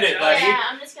 You've earned it, buddy. Yeah,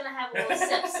 I'm just gonna have a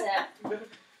little sip.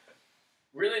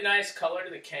 Really nice color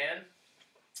to the can.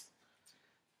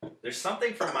 There's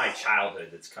something from my childhood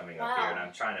that's coming up here, Wow. and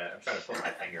I'm trying to put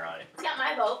my finger on it. It's got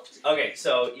my vote. Okay,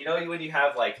 so you know when you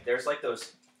have like there's like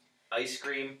those ice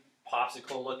cream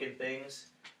popsicle looking things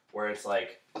where it's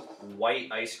like white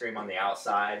ice cream on the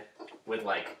outside with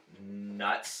like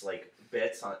nuts like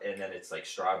bits on, and then it's like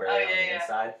strawberry on the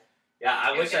inside. Yeah,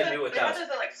 I wish I knew what that was. They have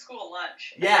those at like school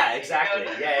lunch. Yeah, exactly.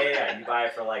 Yeah. You buy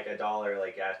it for like $1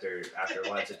 like after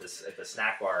lunch at the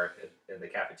snack bar in the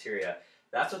cafeteria.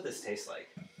 That's what this tastes like.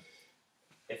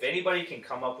 If anybody can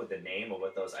come up with the name of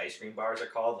what those ice cream bars are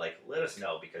called, like let us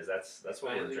know, because that's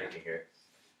what we're drinking here.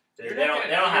 They don't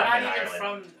have them in Ireland.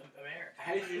 From America.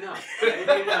 How did you know? How did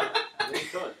you know? They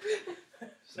could.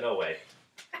 There's no way.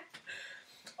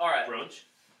 All right. Brunch?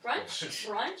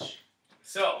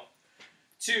 So,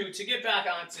 to get back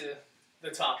onto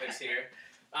the topics here,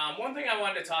 one thing I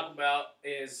wanted to talk about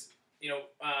is,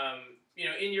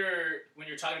 when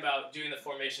you're talking about doing the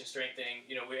formation strength thing,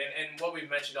 and what we've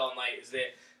mentioned all night is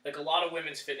that like a lot of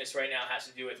women's fitness right now has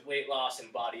to do with weight loss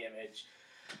and body image,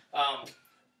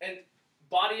 and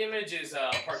body image is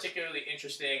a particularly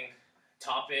interesting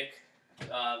topic,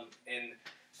 and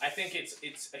I think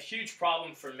it's a huge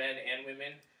problem for men and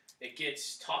women. It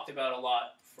gets talked about a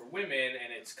lot for women,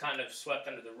 and it's kind of swept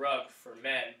under the rug for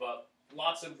men, but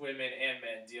lots of women and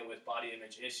men deal with body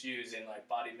image issues and like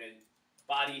body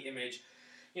image,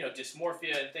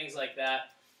 dysmorphia and things like that.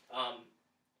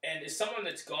 And as someone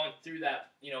that's gone through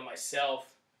that, myself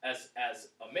as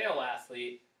a male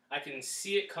athlete, I can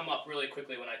see it come up really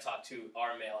quickly when I talk to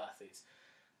our male athletes.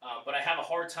 But I have a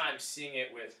hard time seeing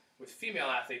it with female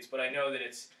athletes, but I know that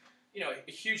it's,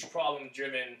 a huge problem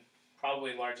driven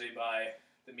probably largely by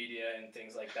the media and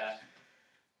things like that.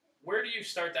 where do you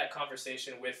start that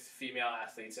conversation with female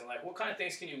athletes, and like what kind of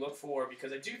things can you look for?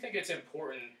 Because I do think it's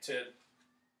important to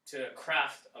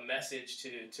craft a message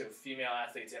to female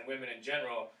athletes and women in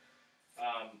general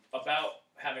about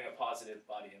having a positive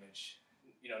body image,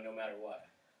 no matter what.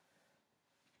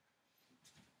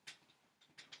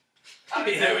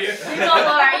 You go,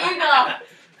 Laura, you go.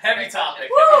 Heavy topic.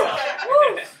 Woo!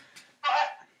 Woo!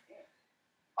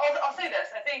 I'll say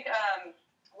this. I think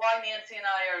why Nancy and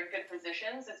I are in good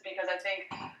positions is because I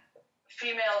think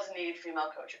females need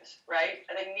female coaches, right?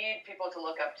 They need people to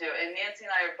look up to. And Nancy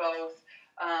and I are both,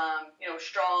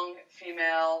 strong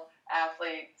female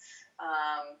athletes,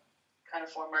 kind of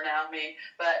former now, me.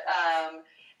 But,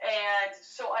 and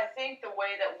so I think the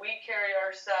way that we carry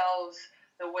ourselves,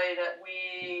 the way that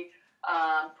we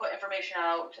put information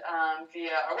out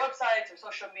via our websites or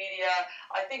social media,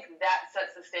 I think that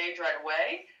sets the stage right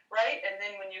away, right? And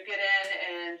then when you get in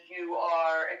and you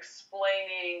are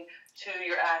explaining to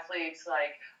your athletes,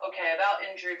 like, okay, about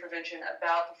injury prevention,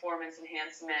 about performance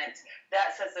enhancement,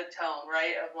 that sets a tone,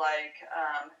 right, of like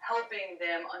helping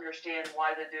them understand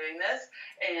why they're doing this,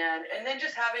 and then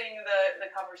just having the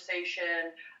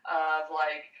conversation of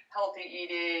like healthy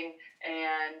eating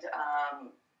and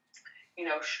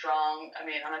strong. I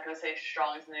mean, I'm not going to say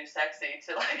strong is the new sexy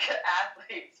to like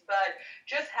athletes, but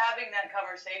just having that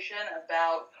conversation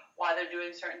about why they're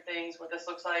doing certain things, what this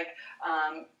looks like.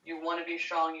 You want to be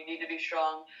strong, you need to be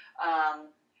strong.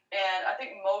 And I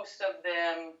think most of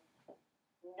them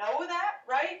know that,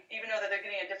 right? Even though that they're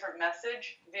getting a different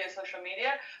message via social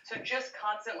media. So just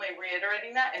constantly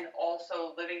reiterating that and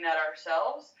also living that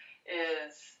ourselves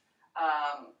is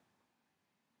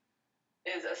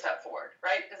a step forward,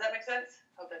 right? Does that make sense?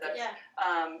 Hope that does. Yeah.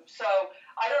 So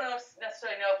I don't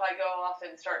necessarily know if I go off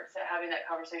and start having that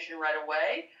conversation right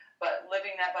away, but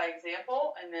living that by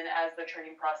example, and then as the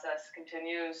training process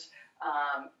continues,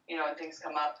 and things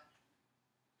come up,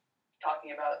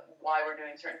 talking about why we're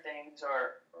doing certain things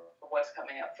or what's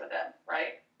coming up for them,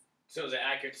 right? So is it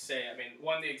accurate to say, I mean,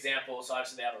 one of the examples,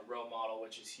 obviously they have a role model,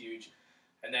 which is huge,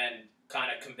 and then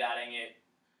kind of combating it,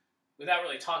 without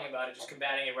really talking about it, just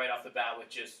combating it right off the bat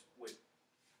with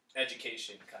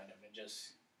education, kind of, and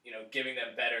just, giving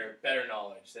them better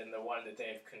knowledge than the one that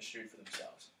they've construed for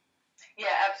themselves.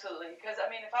 Yeah, absolutely. Because, I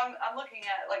mean, if I'm looking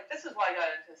at, like, this is why I got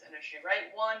into this industry,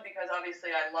 right? One, because obviously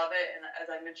I love it, and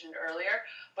as I mentioned earlier,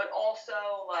 but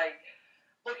also, like,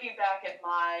 looking back at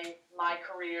my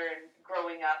career and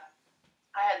growing up,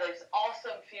 I had these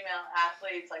awesome female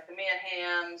athletes like the Mia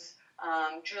Hamms,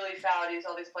 Julie Foudy's,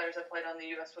 all these players that played on the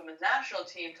U.S. women's national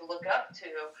team to look up to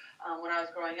when I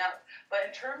was growing up. But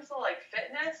in terms of, like,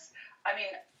 fitness, I mean,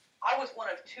 I was one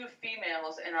of two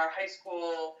females in our high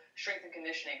school strength and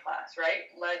conditioning class, right?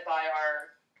 Led by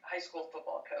our high school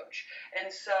football coach.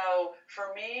 And so for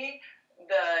me,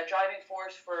 the driving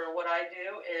force for what I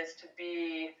do is to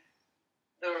be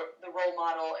the role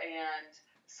model and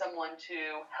someone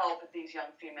to help these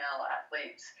young female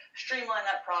athletes streamline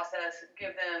that process,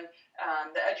 give them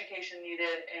the education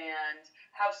needed, and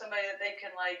have somebody that they can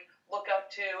like look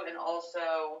up to and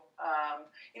also,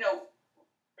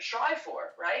 strive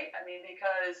for, right? I mean,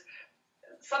 because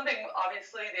something,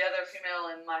 obviously, the other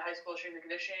female in my high school strength and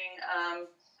conditioning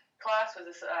class was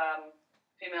this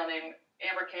female named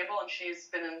Amber Campbell, and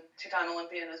she's been a two-time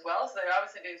Olympian as well, so they're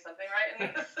obviously doing something right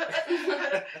in this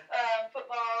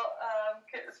football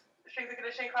strength and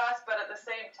conditioning class, but at the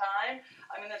same time,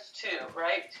 I mean, there's two,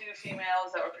 right? Two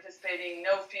females that were participating,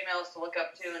 no females to look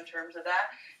up to in terms of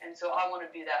that, and so I want to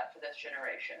be that for this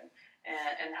generation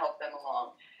and help them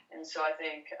along. And so I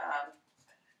think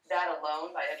that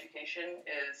alone, by education,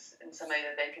 is in somebody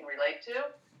that they can relate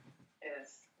to,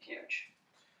 is huge.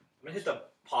 I'm going to hit the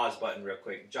pause button real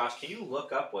quick. Josh, can you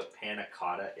look up what Panna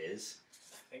Cotta is?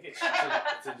 I think it's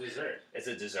a dessert. It's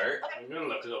a dessert? I'm going to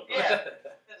look it up. Yeah.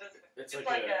 It's like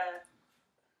a...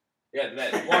 Yeah,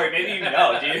 Lori, maybe you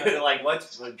know. Do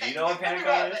you know what Panna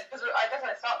Cotta is? I guess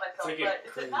I stopped myself, but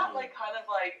is it not like kind of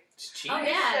like... It's cheese. Oh,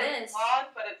 yeah, it is. Odd,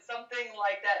 but it's something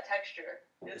like that texture.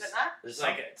 Is it not? It's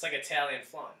like Italian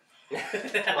flan.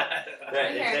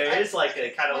 There is like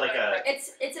a kind of like a...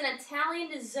 It's an Italian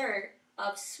dessert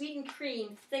of sweetened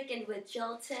cream thickened with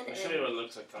gelatin I'll show you what it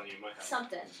looks like, Tony. You might have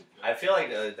something. I feel like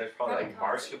there's probably like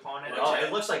mascarpone in it. Oh,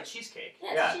 it looks like cheesecake.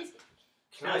 Yeah, it's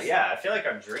cheesecake. Yeah, I feel like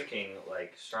I'm drinking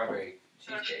like strawberry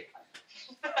cheesecake.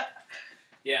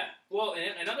 Yeah. Well,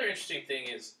 and another interesting thing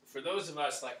is for those of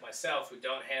us like myself who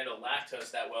don't handle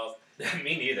lactose that well,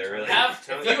 Me neither, really.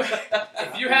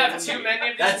 if you have too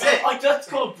many of these, That's it. Like, that's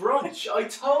called brunch. I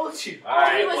told you. All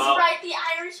right, he was well, right. The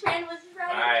Irishman was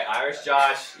right. all right, Irish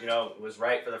Josh, was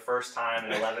right for the first time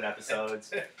in 11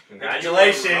 episodes.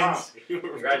 Congratulations.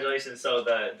 Congratulations. So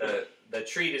the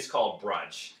treat is called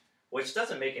brunch, which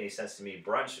doesn't make any sense to me.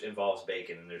 Brunch involves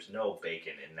bacon, and the's no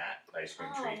bacon in that ice cream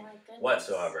Oh treat my goodness.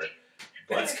 whatsoever.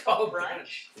 But it's called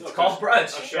brunch. it's called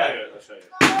brunch. I'll show Yeah. you. I'll show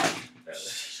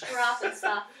you. Dropping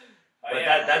stuff. But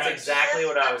yeah, that's brunch. exactly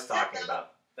what I was talking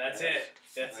about. That's it.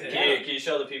 That's it. Can you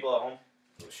show the people at home?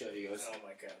 I'll show you guys. Oh my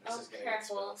god, this Oh, is gonna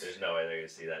careful. There's no way they're gonna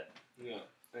see that. Yeah.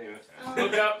 Anyway.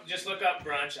 Oh. Just look up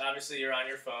brunch. Obviously, you're on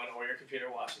your phone or your computer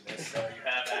watching this, so you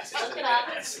have access Look to it the up.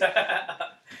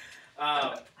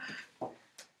 internet.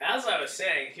 As I was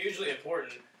saying, hugely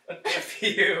important. If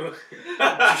you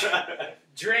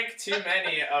drink too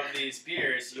many of these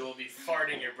beers, you will be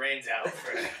farting your brains out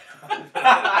for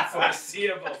the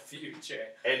foreseeable future.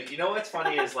 And you know what's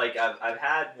funny is like I've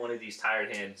had one of these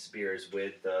Tired Hands beers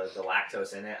with the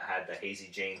lactose in it. I had the Hazy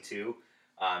Jane 2.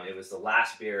 It was the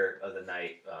last beer of the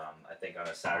night, I think on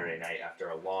a Saturday night after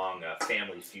a long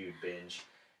Family Feud binge.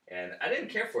 And I didn't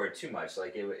care for it too much.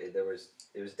 Like it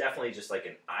was definitely just like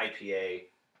an IPA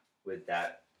with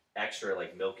that extra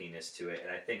like milkiness to it.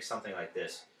 And I think something like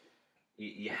this,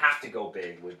 you have to go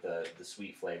big with the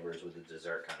sweet flavors, with the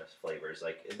dessert kind of flavors.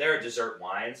 Like if there are dessert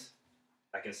wines,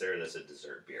 I consider this a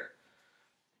dessert beer.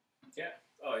 Yeah.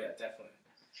 Oh yeah, definitely.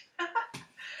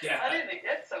 Yeah. I need to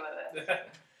get some of this.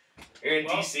 You're in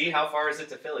DC. How far is it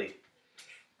to Philly?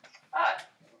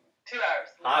 2 hours.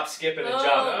 Hop, skip, and a Oh. jump.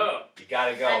 Oh, You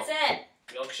gotta go. That's it.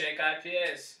 Milkshake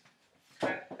IPAs.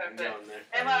 Perfect. I'm going there.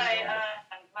 And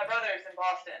my brother's in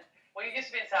Boston. Well, he used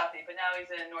to be in Southie, but now he's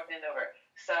in North Andover.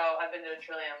 So I've been to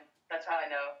Trillium. That's how I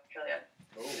know Trillium.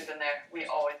 We've been there. We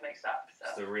always make stops.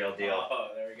 It's So the real deal.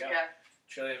 Oh, there we go. yeah.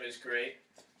 Trillium is great.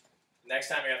 Next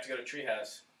time you have to go to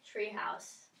Treehouse.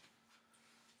 Treehouse.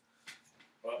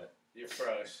 Well, you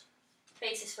froze.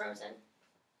 Face is frozen.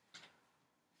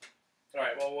 All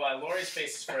right. Well, while Lori's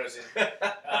face is frozen,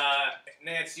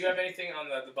 Nance, do you have anything on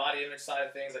the body image side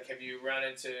of things? Like, have you run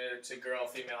into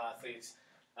female athletes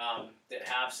that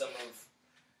have some of,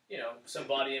 some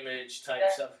body image type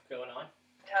Yeah. stuff going on?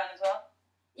 Town as well.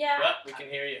 Yeah. Well, we can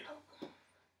hear you.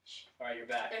 All right, you're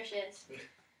back. There she is.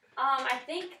 I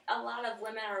think a lot of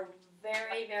women are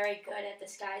very, very good at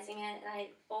disguising it, and I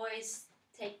always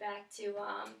take back to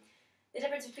the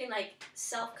difference between like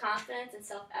self-confidence and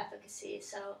self-efficacy.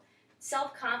 So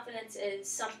self-confidence is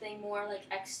something more like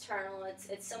external.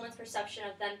 It's someone's perception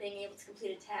of them being able to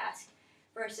complete a task,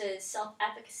 versus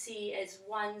self-efficacy is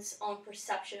one's own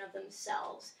perception of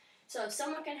themselves. So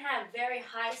someone can have very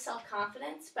high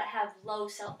self-confidence but have low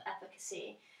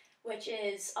self-efficacy, which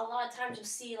is a lot of times you'll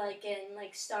see like in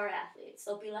like star athletes.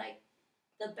 They'll be like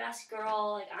the best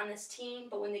girl like on this team,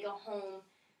 but when they go home,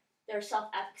 their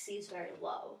self-efficacy is very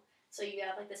low. So you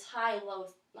have like this high-low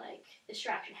like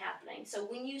distraction happening. So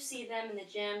when you see them in the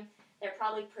gym, they're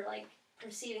probably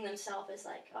perceiving themselves as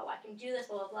like, oh, I can do this,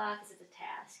 blah, blah, blah, because it's a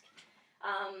task.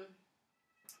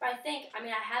 But I think, I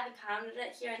have encountered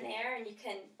it here and there, and you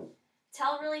can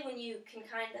tell really when you can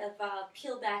kind of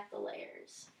peel back the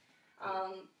layers.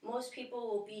 Most people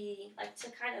will be like to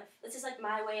kind of, this is like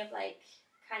my way of like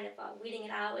kind of weeding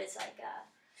it out is like,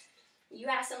 you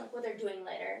ask them like what they're doing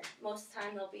later. Most of the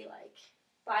time they'll be like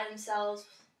by themselves,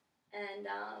 and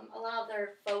a lot of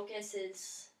their focus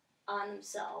is on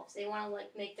themselves. They want to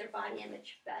like make their body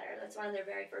image better. That's one of their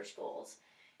very first goals.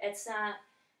 It's not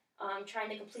trying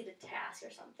to complete a task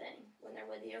or something when they're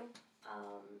with you.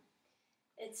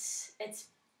 It's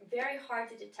very hard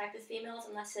to detect with females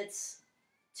unless it's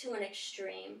to an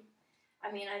extreme.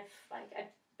 I've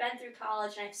been through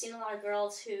college and I've seen a lot of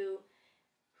girls who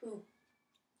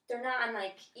they're not on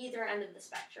like either end of the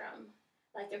spectrum.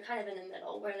 Like they're kind of in the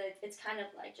middle where it's kind of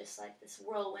like just like this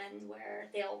whirlwind where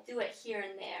they'll do it here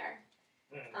and there,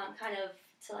 kind of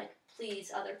to like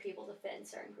please other people to fit in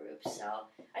certain groups. So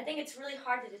I think it's really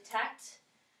hard to detect,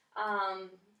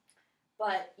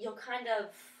 but you'll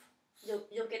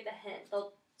get the hint.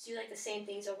 They'll do like the same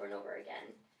things over and over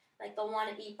again. Like they'll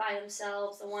want to eat by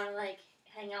themselves. They'll want to like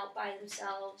hang out by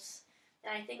themselves.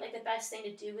 And I think like the best thing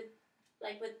to do with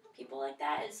people like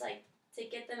that is like to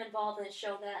get them involved and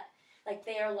show that like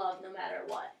they are loved no matter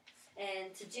what,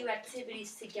 and to do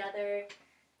activities together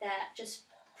that just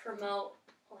promote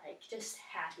like just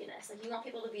happiness. Like you want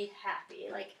people to be happy.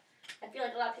 Like I feel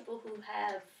like a lot of people who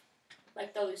have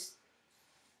like those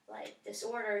like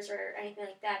disorders or anything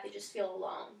like that, they just feel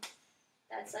alone.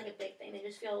 That's like a big thing. They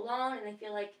just feel alone and they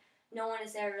feel like no one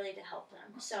is there really to help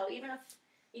them. So even if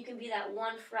you can be that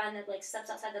one friend that like steps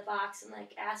outside the box and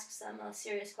like asks them a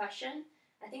serious question,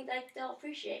 I think that they'll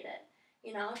appreciate it.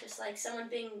 You know, just like someone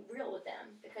being real with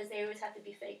them, because they always have to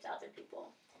be fake to other people.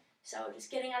 So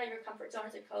just getting out of your comfort zone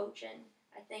as a coach, and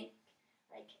I think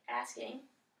like asking,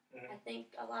 I think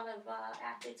a lot of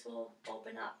athletes will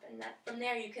open up, and that from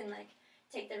there you can like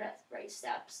take the right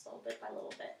steps little bit by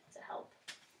little bit to help.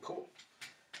 Cool.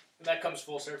 And that comes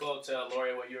full circle to,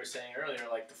 Lori, what you were saying earlier.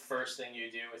 Like, the first thing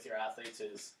you do with your athletes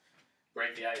is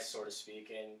break the ice, so to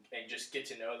speak, and just get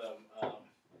to know them.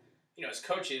 You know, as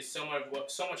coaches, so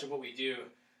much of what we do,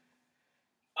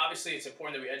 obviously it's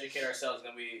important that we educate ourselves and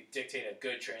that we dictate a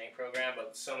good training program,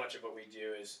 but so much of what we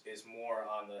do is more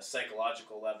on the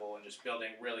psychological level and just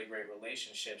building really great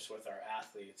relationships with our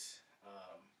athletes.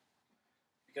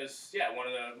 Because, yeah, one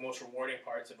of the most rewarding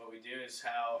parts of what we do is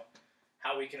how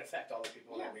we can affect all the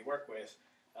people that we work with.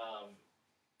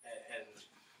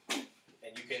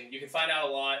 And you can find out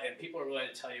a lot, and people are willing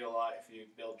to tell you a lot if you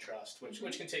build trust, which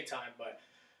can take time, but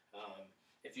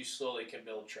if you slowly can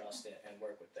build trust and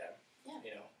work with them,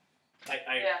 you know,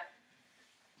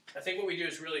 I think what we do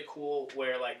is really cool.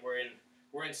 Where like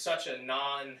we're in such a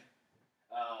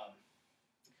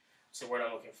what's the word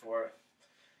I'm looking for?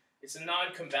 It's a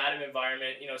non-combative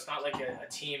environment. You know, it's not like a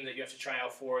team that you have to try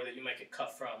out for that you might get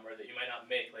cut from or that you might not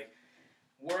make. Like,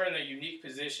 we're in a unique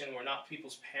position. We're not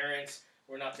people's parents.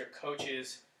 We're not their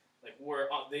coaches. Like,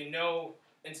 they know,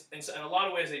 in a lot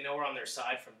of ways, they know we're on their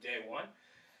side from day one.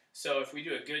 So if we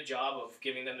do a good job of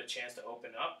giving them the chance to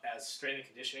open up as strength and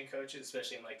conditioning coaches,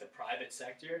 especially in like the private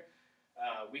sector,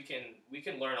 we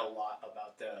can learn a lot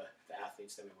about the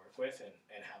athletes that we work with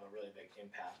and have a really big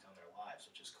impact on their lives,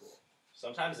 which is cool.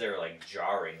 Sometimes they're like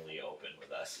jarringly open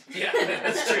with us. Yeah,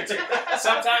 that's true too.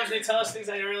 Sometimes they tell us things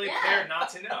I really care not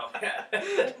to know.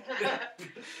 Yeah,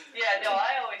 no,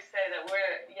 I always say that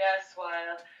while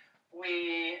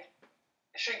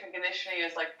strength and conditioning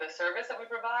is like the service that we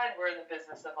provide, we're in the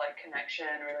business of like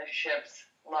connection, relationships,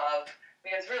 love,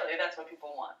 because really that's what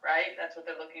people want, right? That's what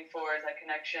they're looking for, is that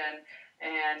connection,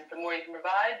 and the more you can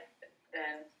provide,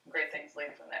 then great things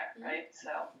lead from there, right?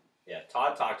 So. Yeah,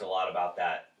 Todd talked a lot about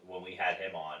that when we had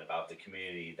him on, about the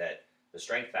community that the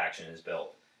Strength Faction has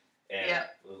built. And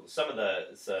some of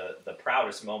the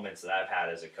proudest moments that I've had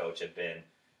as a coach have been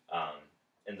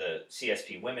in the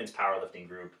CSP women's powerlifting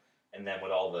group, and then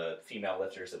with all the female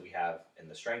lifters that we have in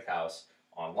the Strength House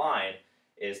online,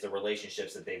 is the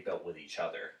relationships that they've built with each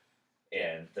other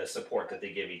and the support that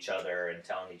they give each other, and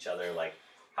telling each other like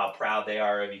how proud they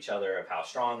are of each other, of how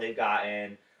strong they've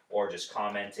gotten, or just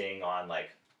commenting on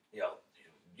like, you know,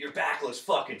 your back looks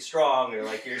fucking strong, or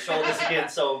like your shoulders are getting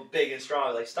so big and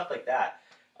strong, like stuff like that.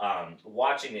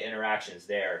 Watching the interactions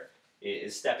there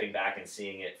is stepping back and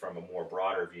seeing it from a more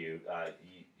broader view.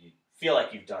 You feel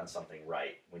like you've done something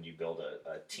right when you build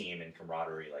a team and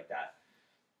camaraderie like that.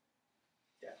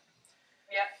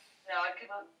 Yeah, no, I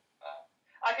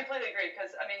completely agree,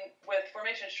 because I mean, with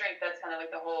formation strength, that's kind of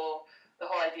like the whole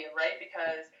idea, right?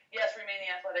 Because yes,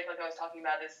 remaining athletic, like I was talking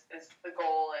about, is the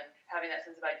goal, and having that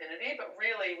sense of identity. But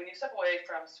really, when you step away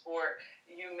from sport,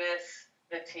 you miss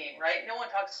the team, right? No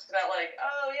one talks about like,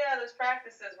 oh yeah, those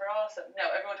practices were awesome.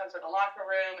 No, everyone talks about the locker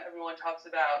room. Everyone talks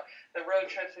about the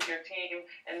road trips with your team,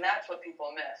 and that's what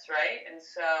people miss, right? And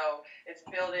so it's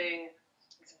building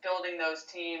those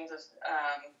teams,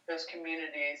 those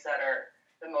communities that are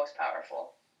the most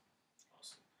powerful.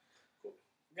 Awesome. Cool.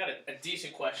 We got a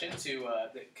decent question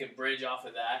that can bridge off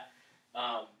of that.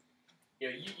 You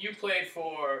know, you played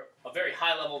for a very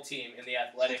high-level team in the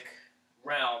athletic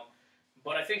realm,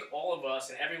 but I think all of us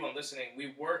and everyone listening,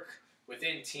 we work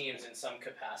within teams in some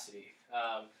capacity.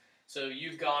 So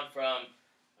you've gone from,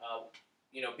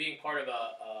 you know, being part of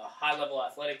a high-level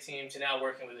athletic team to now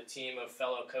working with a team of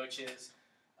fellow coaches.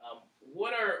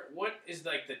 What is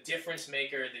like the difference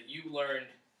maker that you learned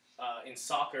in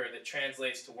soccer that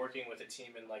translates to working with a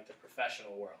team in like the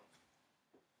professional world?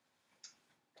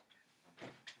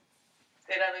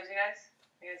 Did I lose you guys?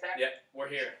 You guys there? Yeah, we're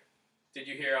here. Did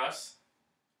you hear us?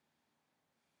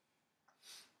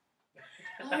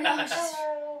 Oh no.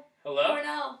 Hello. Hello? Oh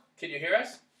no. Can you hear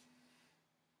us?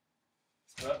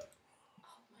 Hello?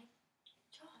 Oh my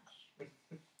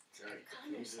gosh. Sorry.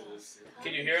 Calm yourself.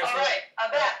 Can you hear us? All right,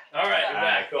 I'm back. All right, you're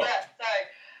back. Cool. Yeah, sorry.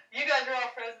 You guys are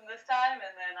all frozen this time,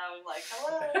 and then I was like,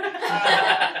 hello.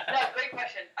 No, great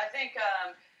question. I think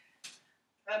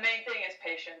the main thing is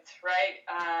patience, right?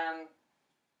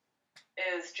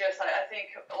 Is just, I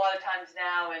think a lot of times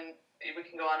now, and we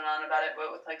can go on and on about it, but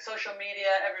with like social media,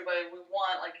 everybody, we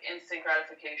want like instant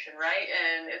gratification, right?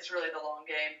 And it's really the long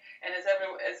game. And as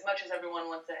much as everyone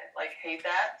wants to like hate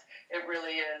that, it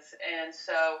really is. And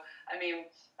so, I mean,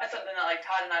 that's something that like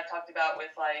Todd and I've talked about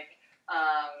with like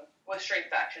with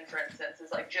strength action, for instance, is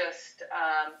like just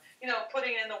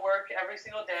putting in the work every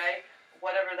single day,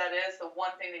 whatever that is, the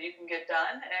one thing that you can get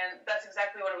done. And that's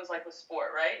exactly what it was like with sport,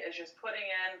 right? It's just putting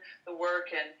in the work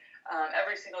and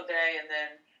every single day, and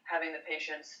then having the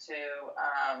patience to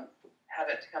have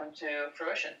it come to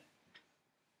fruition.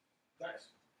 Nice.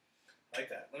 Like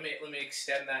that. Let me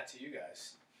extend that to you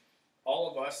guys. All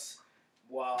of us,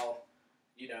 while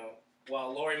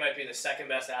Lori might be the second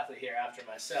best athlete here after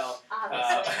myself.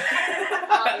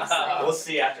 Obviously. We'll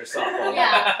see after softball.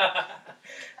 Yeah.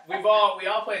 we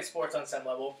all played sports on some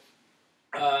level.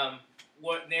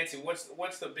 Nancy,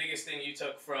 what's the biggest thing you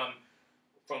took from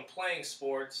playing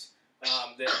sports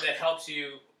that helps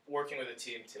you working with a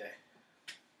team today?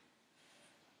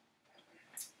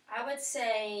 I would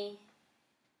say,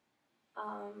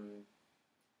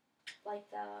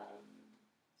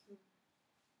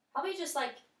 probably just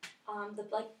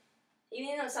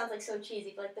even though it sounds like so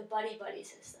cheesy, but like the buddy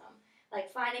system, like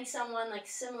finding someone like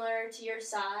similar to your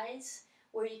size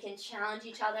where you can challenge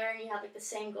each other and you have like the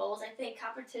same goals. I think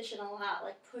competition a lot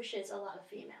like pushes a lot of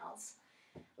females.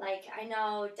 Like I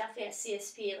know definitely at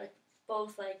CSP, like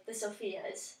both like the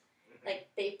Sophias, like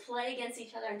they play against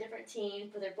each other on different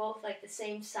teams, but they're both like the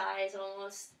same size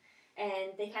almost,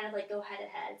 and they kind of like go head to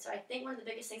head. So I think one of the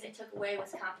biggest things I took away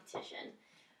was competition,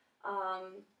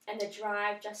 and the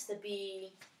drive just to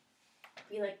be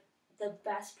like the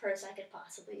best person I could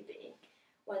possibly be,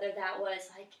 whether that was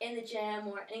like in the gym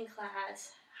or in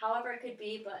class, however it could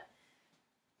be, but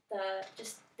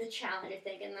the challenge, I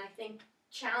think. And I think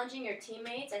challenging your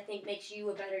teammates, I think, makes you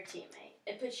a better teammate.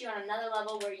 It puts you on another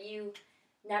level where you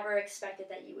never expected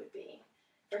that you would be,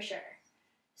 for sure.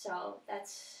 So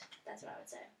that's what I would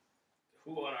say.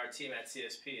 Who on our team at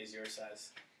CSP is your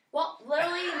size? Well,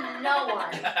 literally no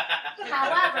one.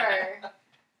 However,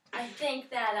 I think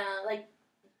that like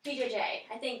BJJ,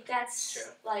 I think that's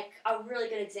True. Like a really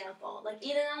good example. Like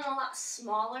even though I'm a lot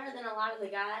smaller than a lot of the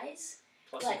guys.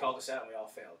 Plus, like, you called us out and we all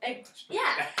failed.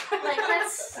 Yeah, like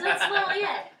that's literally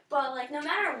it. But like no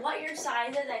matter what your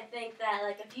size is, I think that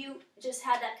like if you just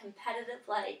had that competitive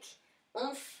like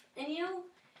oomph in you,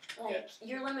 like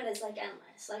your limit is like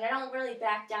endless. Like I don't really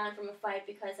back down from a fight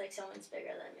because like someone's bigger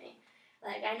than me.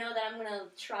 Like I know that I'm gonna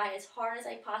try as hard as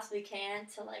I possibly can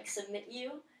to like submit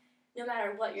you, no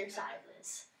matter what your size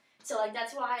is. So like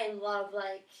that's why I love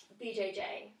like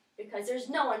BJJ, because there's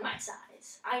no one my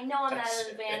size. I know I'm at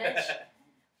an advantage.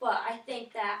 But I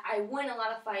think that I win a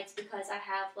lot of fights because I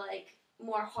have, like,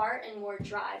 more heart and more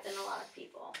drive than a lot of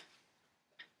people.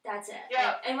 That's it.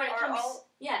 Yeah. And when it comes...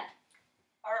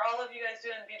 Are all of you guys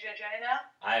doing BJJ now?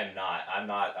 I am not. I'm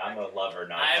a lover,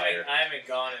 not a fighter. I haven't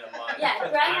gone in a month. Yeah,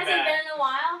 Greg hasn't been in a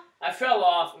while. I fell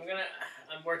off.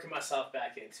 I'm working myself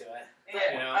back into it.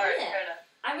 Yeah. You know? All right, Yeah. fair enough.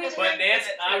 I mean, But Nance,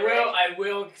 I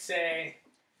will say,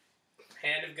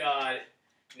 hand of God,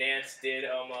 Nance did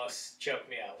almost choke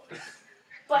me out once.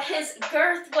 but his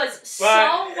girth was so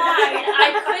wide,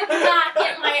 I could not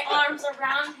get my arms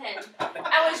around him.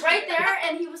 I was right there,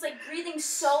 and he was like breathing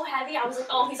so heavy. I was like,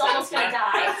 oh, he's almost gonna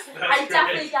die. I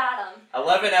definitely got him.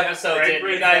 11 episodes in,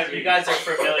 you guys are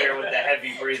familiar with the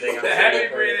heavy breathing. The heavy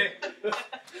breathing.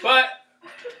 But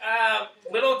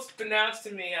little announced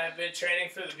to me, I've been training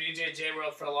for the BJJ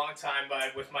world for a long time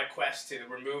with my quest to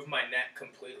remove my neck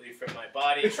completely from my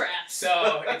body. Traps.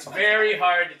 So it's very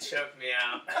hard to choke me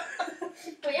out.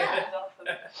 But yeah,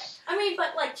 I mean,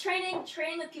 but like training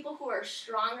with people who are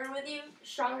stronger than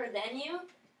you,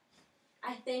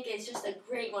 I think is just a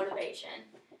great motivation.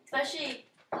 Especially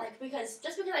like because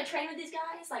I train with these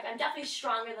guys, like I'm definitely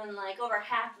stronger than like over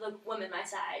half of the women my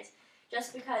size.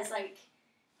 Just because like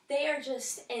they are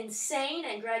just insane,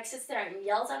 and Greg sits there and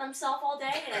yells at himself all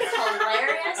day, and it's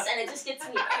hilarious, and it just gets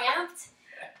me amped,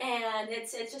 and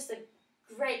it's just a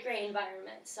great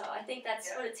environment. So I think that's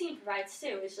what a team provides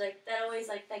too. Is like that always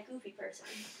like that goofy person,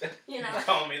 you know. You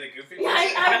call me the goofy person?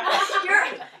 Yeah,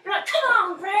 you're like, come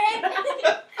on, Greg.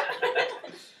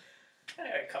 I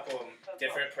had a couple of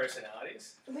different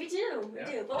personalities. We do,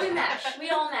 but we mesh.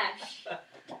 We all mesh.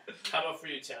 How about for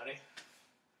you, Tony?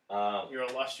 Your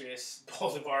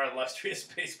both of our illustrious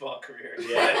baseball careers.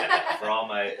 Yeah, for all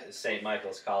my St.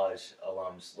 Michael's College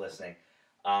alums listening,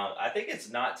 I think it's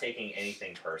not taking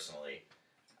anything personally.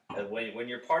 When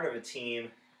you're part of a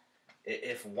team,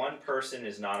 if one person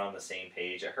is not on the same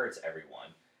page, it hurts everyone.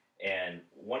 And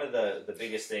one of the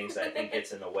biggest things that I think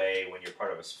gets in the way when you're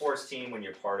part of a sports team, when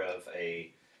you're part of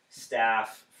a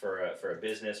staff for a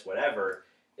business, whatever,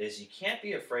 is you can't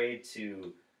be afraid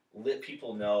to let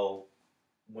people know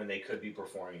when they could be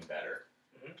performing better.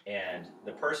 And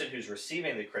the person who's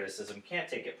receiving the criticism can't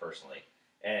take it personally.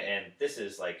 And this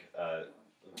is like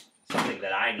something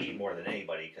that I need more than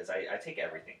anybody, because I take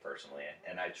everything personally,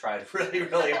 and I tried really,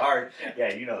 really hard.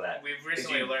 Yeah, you know that. We've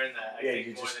recently learned that. I think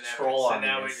you more just than troll ever. on So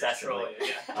now me we just incessantly. troll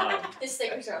you. Yeah. His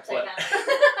stickers are upside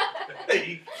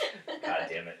down. God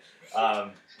damn it.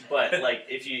 But like,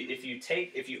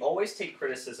 if you always take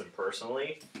criticism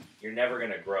personally, you're never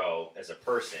gonna grow as a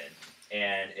person.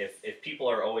 And if people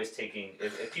are always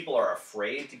if people are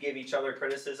afraid to give each other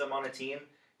criticism on a team,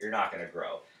 you're not gonna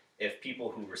grow. If people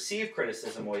who receive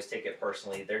criticism always take it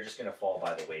personally, they're just gonna fall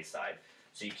by the wayside.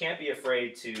 So you can't be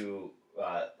afraid to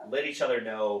let each other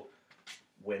know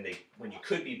when you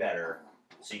could be better,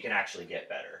 so you can actually get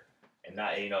better. And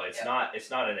not, it's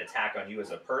not an attack on you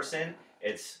as a person.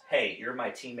 It's, hey, you're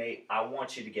my teammate. I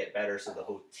want you to get better so the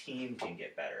whole team can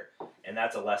get better. And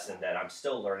that's a lesson that I'm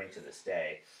still learning to this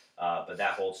day. But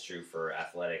that holds true for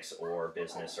athletics or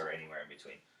business or anywhere in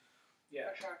between.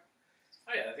 Yeah, sure.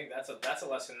 Oh yeah, I think that's a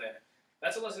lesson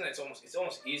that's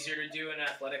almost easier to do in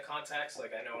athletic context.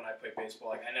 Like, I know when I played baseball,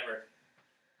 like I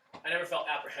never felt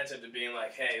apprehensive to being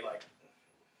like, hey, like,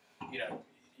 you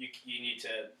need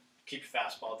to keep your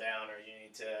fastball down, or you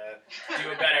need to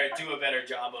do a better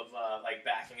job of like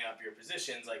backing up your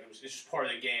positions. Like, it's just part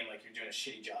of the game. Like, you're doing a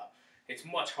shitty job. It's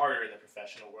much harder in the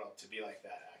professional world to be like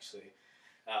that, actually,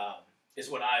 is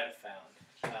what I've found.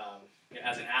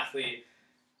 As an athlete,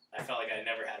 I felt like I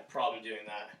never had a problem doing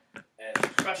that. And in the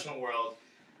professional world,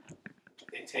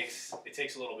 it takes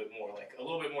a little bit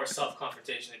more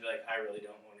self-confrontation to be like, I really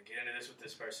don't want to get into this with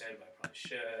this person, but I probably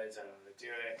should. I don't want to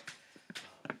do it.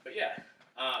 But yeah,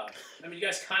 you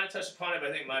guys kind of touched upon it, but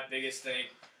I think my biggest thing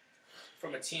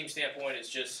from a team standpoint is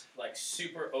just like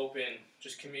super open,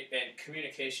 just and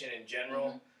communication in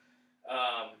general,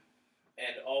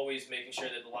 and always making sure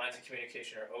that the lines of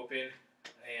communication are open.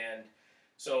 And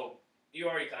so you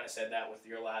already kind of said that with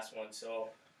your last one, so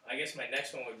I guess my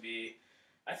next one would be,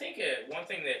 I think one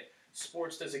thing that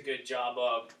sports does a good job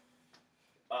of,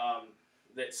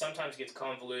 that sometimes gets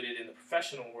convoluted in the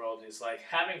professional world, is like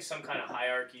having some kind of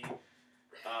hierarchy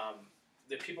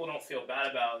that people don't feel bad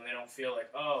about, and they don't feel like,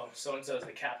 oh, so-and-so is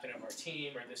the captain of our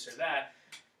team or this or that.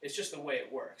 It's just the way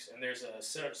it works. And there's a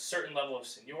certain level of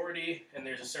seniority, and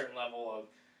there's a certain level of,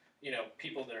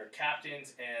 people that are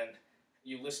captains, and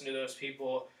you listen to those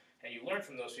people, and you learn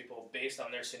from those people based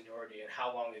on their seniority and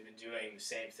how long they've been doing the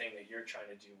same thing that you're trying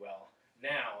to do well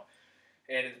now.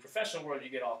 And in the professional world,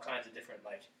 you get all kinds of different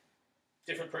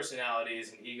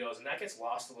personalities and egos, and that gets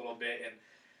lost a little bit. And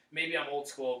maybe I'm old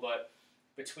school, but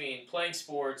between playing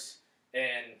sports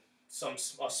and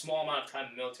a small amount of time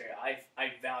in the military,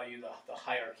 I value the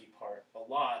hierarchy part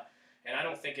a lot. And I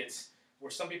don't think it's,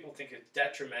 where some people think it's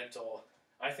detrimental,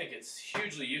 I think it's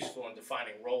hugely useful in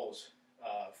defining roles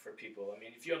for people. I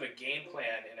mean, if you have a game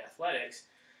plan in athletics,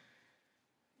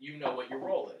 you know what your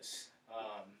role is.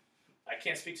 I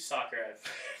can't speak to soccer. I've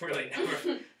really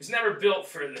was never built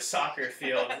for the soccer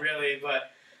field, really.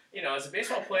 But, as a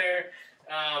baseball player,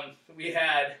 we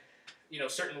had,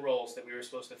 certain roles that we were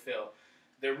supposed to fill.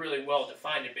 They're really well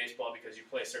defined in baseball because you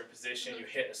play a certain position, you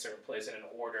hit a certain place in an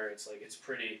order. It's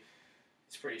pretty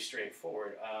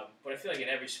straightforward. But I feel like in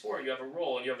every sport, you have a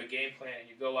role and you have a game plan, and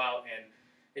you go out, and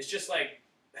it's just like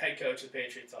head coach of the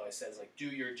Patriots always says, like, do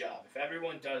your job. If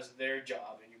everyone does their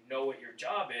job and you know what your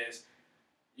job is,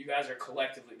 you guys are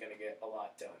collectively going to get a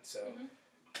lot done. So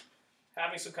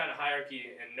having some kind of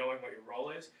hierarchy and knowing what your role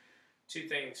is, two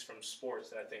things from sports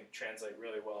that I think translate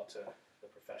really well to the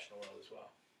professional world as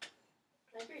well.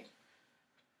 I agree.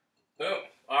 Boom.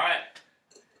 All right.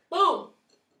 Boom.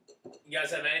 You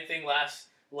guys have anything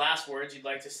last words you'd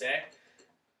like to say?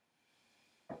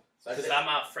 Because I'm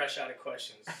fresh out of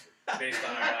questions based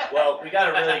on our... Well, we got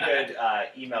a really good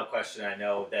email question, I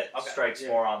know, that strikes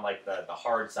more on like the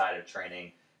hard side of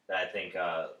training that I think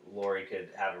Lori could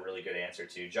have a really good answer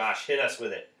to. Josh, hit us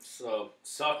with it. So,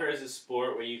 soccer is a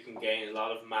sport where you can gain a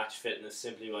lot of match fitness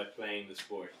simply by playing the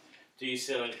sport. Do you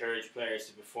still encourage players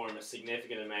to perform a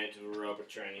significant amount of aerobic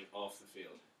training off the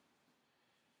field?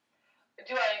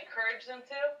 Do I encourage them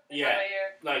to? Yeah.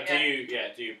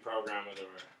 Do you program it or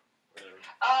whatever?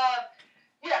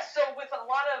 Yeah, so with a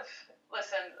lot of,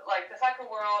 listen, like the soccer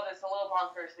world is a little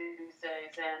bonkers these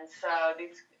days, and so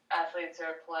athletes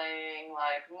are playing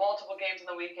like multiple games on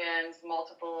the weekends,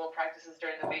 multiple practices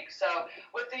during the week. So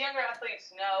with the younger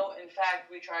athletes, no. In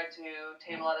fact, we try to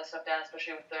tame a lot of stuff down,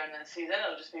 especially if they're in the season.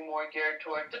 It'll just be more geared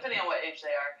toward, depending on what age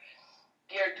they are,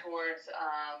 geared towards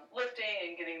lifting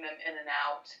and getting them in and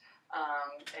out,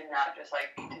 and not just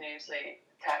like continuously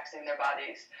taxing their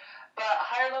bodies. But a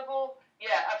higher level,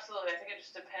 yeah, absolutely. I think it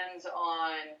just depends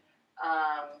on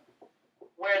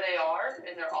where they are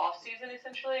in their off season,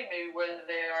 essentially, maybe where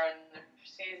they are in their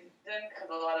season, because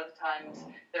a lot of the times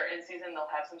they're in season, they'll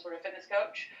have some sort of fitness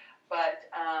coach. But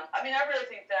I mean, I really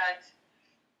think that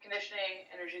conditioning,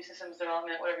 energy systems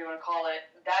development, whatever you want to call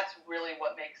it, that's really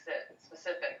what makes it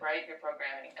specific, right? Your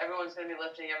programming. Everyone's going to be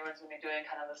lifting, everyone's going to be doing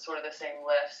kind of the sort of the same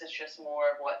lifts. It's just more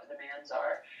of what the demands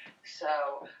are.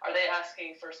 So are they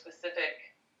asking for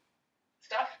specific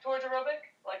stuff towards aerobic,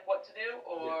 like what to do,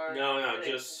 or no,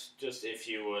 just if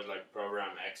you would like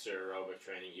program extra aerobic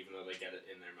training, even though they get it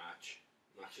in their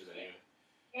matches anyway.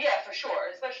 Yeah, for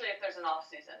sure, especially if there's an off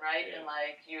season, right? Yeah. And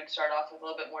like you would start off with a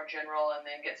little bit more general, and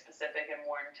then get specific and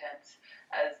more intense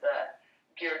as the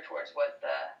geared towards what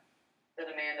the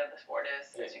demand of the sport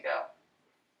is as you go.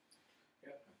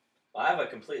 Well, I have a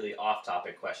completely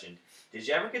off-topic question. Did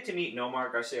you ever get to meet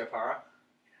Nomar Garcia-Parra?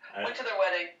 Went to their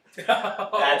wedding.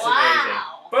 That's amazing.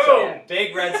 Boom! So,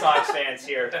 big Red Sox fans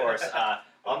here, of course.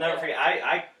 I'll never forget.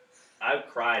 I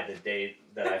cried the day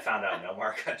that I found out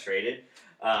Nomar got traded.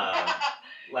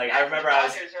 Like I remember,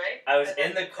 I was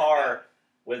in the car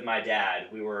with my dad.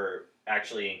 We were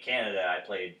actually in Canada. I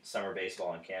played summer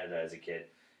baseball in Canada as a kid,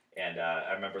 and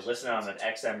I remember listening on an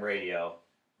XM radio.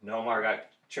 Nomar got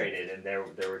traded, and there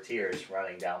were tears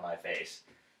running down my face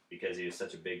because he was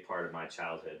such a big part of my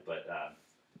childhood. But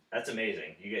that's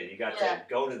amazing. You got to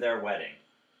go to their wedding.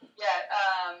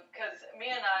 Yeah, because me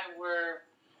and I were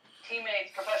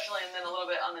teammates professionally, and then a little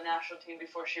bit on the national team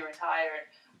before she retired.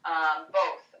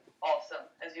 Both awesome,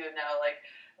 as you would know. Like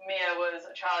Mia was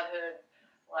a childhood,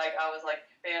 like I was like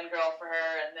fangirl for her,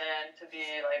 and then to be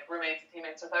like roommates and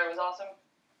teammates with her was awesome.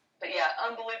 But yeah,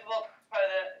 unbelievable. Probably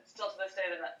still to this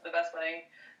day the best wedding,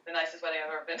 the nicest wedding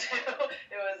I've ever been to.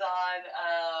 It was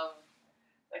on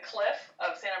the cliff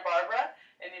of Santa Barbara,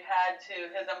 and you had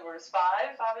to, his number was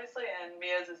 5, obviously, and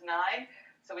Mia's is 9.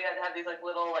 So we had to have these like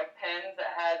little like pins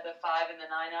that had the 5 and the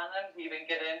 9 on them to even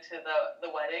get into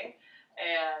the wedding.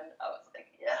 And I was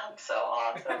like, yeah, I'm so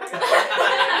awesome.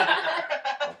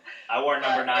 I wore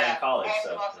number 9 in college,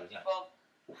 awesome people.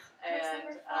 And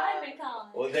number 5 in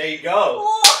college. well, there you go.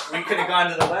 We could have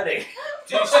gone to the wedding.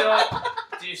 Do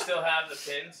you still have the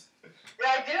pins?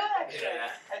 Yeah, I do actually. Yeah.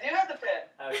 I do have the pin.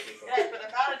 That was pretty cool. Yeah, for the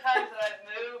amount of times that I've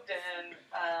moved and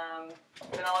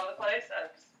been all over the place,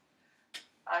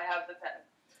 I have the pin.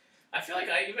 I feel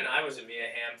like I was a Mia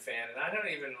Hamm fan, and I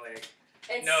don't even like.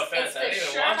 It's, No offense, it's I the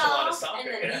didn't even shirt watch a lot of off soccer,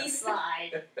 and the yeah. knee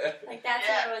slide. Like that's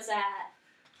where it was at.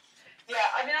 Yeah,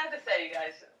 I mean, I have to say, you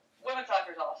guys, women's soccer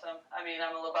is awesome. I mean,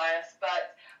 I'm a little biased,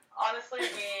 but honestly,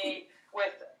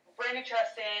 with Brandi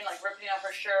Chastain, like ripping off her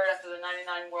shirt after the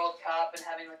 '99 World Cup and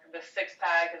having like the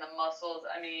 6-pack and the muscles,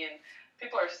 I mean,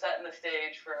 people are setting the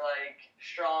stage for like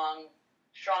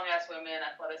strong-ass women,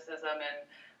 athleticism, and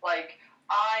like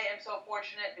I am so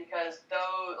fortunate because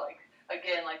though like.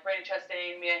 Again, like Brandi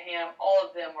Chastain, Mia Hamm, all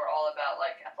of them were all about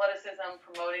like athleticism,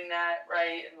 promoting that,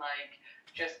 right, and like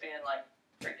just being like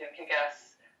freaking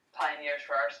kick-ass pioneers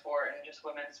for our sport and just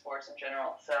women's sports in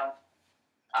general. So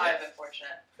I've been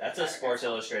fortunate. That's a Sports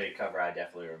Illustrated cover I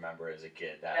definitely remember as a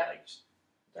kid. That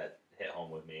that hit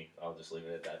home with me. I'll just leave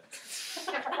it at that.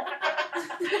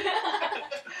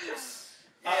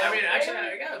 I mean, actually,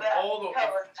 I got all the.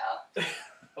 cover now.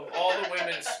 Of all the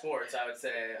women's sports, I would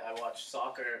say I watch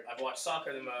soccer. I've watched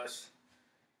soccer the most,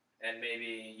 and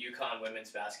maybe UConn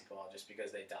women's basketball, just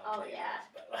because they dominate. Oh, yeah.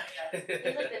 But like,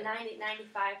 It's like the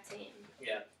 90-95 team.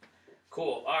 Yeah.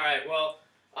 Cool. All right. Well,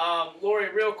 Lori,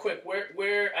 real quick,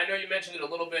 where I know you mentioned it a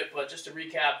little bit, but just to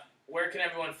recap, where can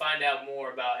everyone find out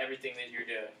more about everything that you're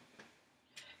doing?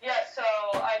 Yeah, so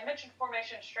I mentioned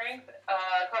Formation Strength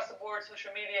across the board, social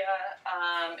media,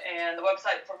 and the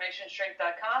website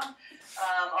formationstrength.com.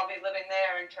 I'll be living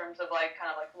there in terms of like kind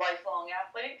of like lifelong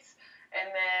athletes. And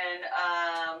then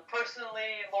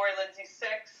personally, Lori Lindsey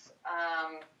 6,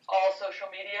 all social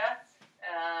media.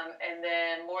 And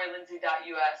then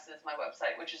LoriLindsey.us is my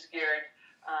website, which is geared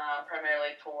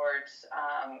primarily towards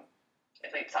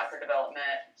elite soccer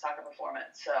development, soccer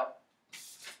performance. So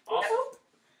Awesome.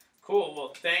 Cool.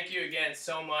 Well, thank you again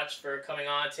so much for coming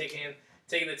on, taking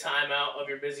the time out of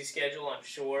your busy schedule, I'm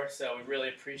sure. So we really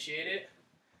appreciate it.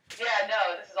 Yeah,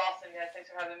 no, this is awesome, guys. Thanks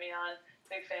for having me on.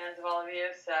 Big fans of all of you,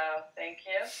 so thank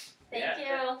you. Thank you.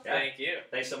 Yeah. Thank you.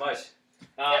 Thanks so much.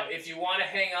 If you want to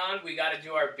hang on, we got to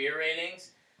do our beer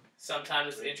ratings.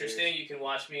 Sometimes it's interesting. You can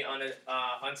watch me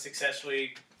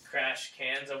unsuccessfully crash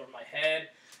cans over my head.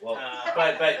 Well,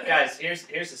 but guys, here's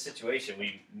the situation.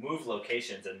 We moved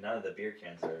locations and none of the beer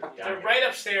cans are down They're here. right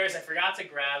upstairs. I forgot to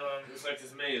grab them. It's like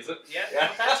this me, is it? Yeah,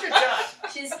 that's your job.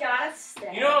 She's got to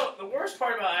stay. You know, the worst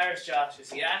part about Irish Josh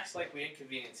is he acts like we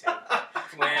inconvenience him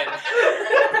when.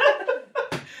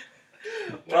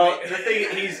 Well, the thing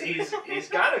he's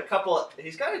got a couple.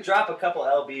 He's got to drop a couple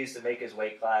lbs to make his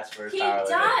weight class for his He powerlifting.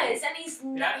 does, and he's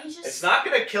not. He's just. It's not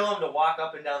gonna kill him to walk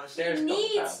up and down the stairs. He a couple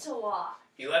needs times. to walk.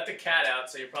 He let the cat out,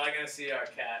 so you're probably gonna see our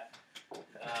cat.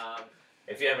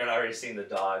 If you haven't already seen the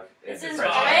dog, This it's is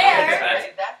French.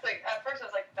 rare. That's like, at first I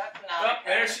was like, that's not. Oh,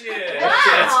 there she is.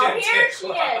 Wow, here she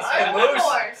is. Hi, Of Moose.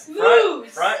 course, Front,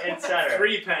 Moose. front and center.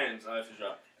 3 pounds I have to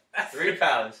drop. 3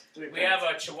 pounds. We have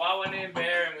a Chihuahua named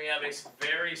Bear, and we have a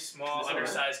very small, Is that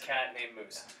undersized cat named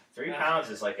Moose. 3 pounds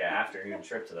is like an afternoon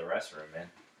trip to the restroom, man.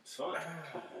 It's fun.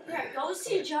 Yeah, go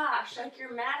see Josh. Like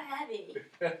you're mad heavy.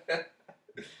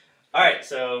 All right,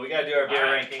 so we gotta do our beer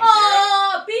All right. rankings.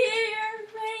 Oh, beer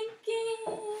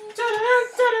ranking.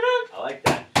 I like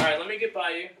that. All right, let me get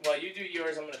by you. While you do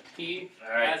yours, I'm gonna pee.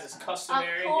 All right. As is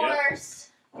customary. Of course.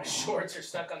 My shorts are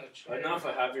stuck on the I tray. don't know if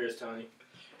I have yours, Tony.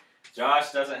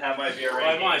 Josh doesn't have my beer Oh,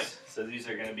 I rankings, might. so these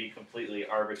are gonna be completely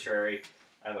arbitrary.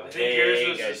 I have a I think yours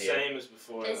was vague the idea. same as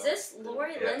before. Is though. this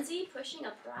Lori Yeah. Lindsey pushing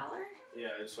a prowler? Yeah,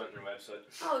 I just went on your website.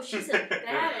 Oh, she's a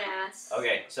badass.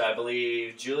 Okay, so I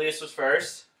believe Julius was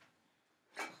first.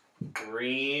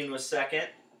 Green was second.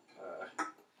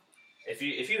 If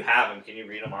you have them, can you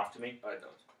read them off to me? I don't.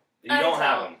 You I don't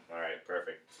have don't. them. All right,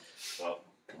 perfect. Well,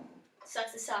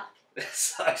 Sucks to suck.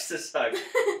 sucks to suck.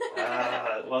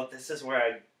 Well, this is where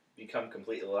I become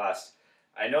completely lost.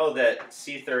 I know that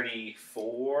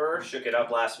C34 shook it up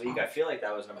last week. I feel like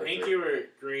that was I number think 3. you were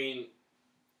green.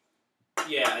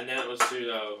 Yeah, and then it was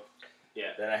pseudo.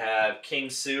 Then I have King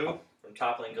Sue from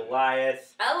Toppling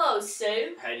Goliath. Hello,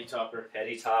 Sue. Heady Topper.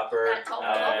 Hetty Topper. That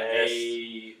Topper.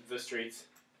 The Streets.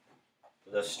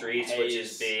 The Streets, which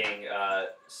is Hayes. being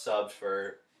subbed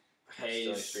for Stilling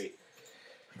Hayes. Street.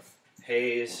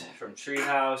 Hayes from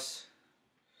Treehouse.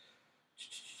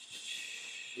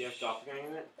 Do you have Doppelganger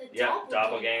in it? The Yep,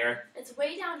 Doppelganger. It's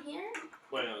way down here.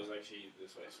 Wait, no, it was actually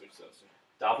this way. Switch those.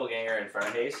 Doppelganger in front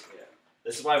of Hayes. Yeah.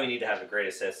 This is why we need to have a great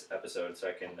assist episode so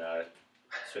I can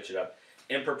switch it up.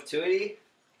 In Perpetuity.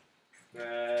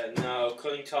 No,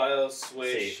 Cutting Tiles,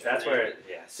 Swish. See, that's where.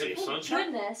 Yeah. See. Simple Oh,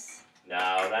 Sunshine? goodness.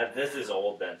 No, this is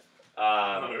old then.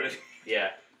 Oh, really?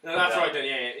 Yeah. No, that's No. right then.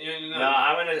 Yeah. No,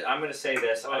 I'm gonna say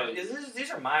this. Oh. These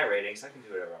are my ratings. I can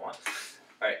do whatever I want.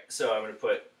 All right, so I'm gonna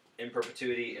put In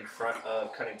Perpetuity in front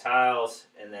of Cutting Tiles,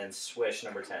 and then Swish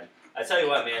number 10. I tell you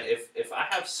what, man. If I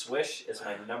have Swish as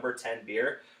my number 10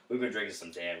 beer, we've been drinking some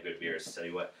damn good beers. Tell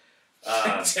you what.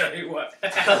 Tell you what.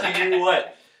 Tell you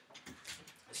what.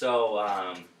 So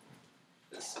I'm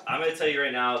gonna tell you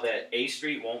right now that A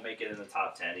Street won't make it in the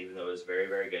top 10, even though it's very,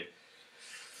 very good.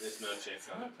 There's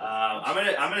Milkshake on it.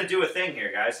 I'm gonna do a thing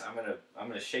here, guys. I'm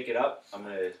gonna shake it up. Come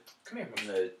here. I'm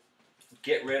gonna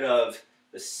get rid of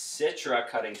the Citra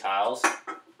Cutting Tiles.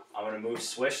 I'm gonna move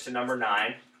Swish to number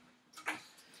 9,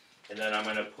 and then I'm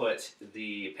gonna put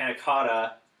the Panna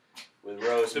Cotta with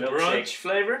Rose The Milkshake brunch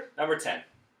flavor? number 10.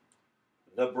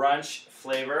 The brunch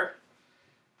flavor,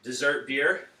 dessert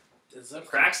beer,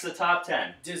 cracks the top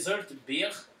 10. Dessert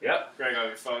beer. Yep. Greg,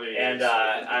 I'll follow you. And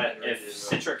if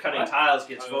Citra Cutting Tiles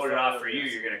gets voted off for you,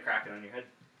 you're gonna crack it on your head.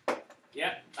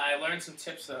 Yep, I learned some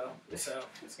tips though, so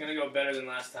it's gonna go better than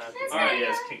last time. That's All right,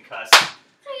 Yes, concussed.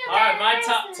 all right, my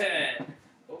top 10.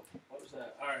 Oh, what was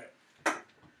that? All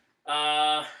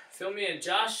right. Fill me in,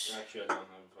 Josh. Actually, I don't have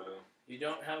a photo. You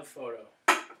don't have a photo.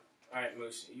 All right,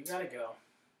 Moose, you gotta go.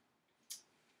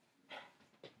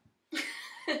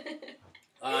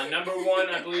 Number 1,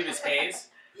 I believe, is Hayes.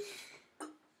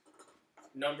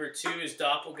 Number 2 is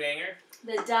Doppelganger.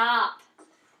 The Dop.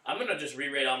 I'm gonna just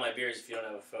re-rate all my beers if you don't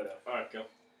have a photo. Alright, go.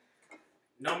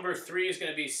 Number 3 is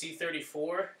gonna be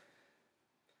C34.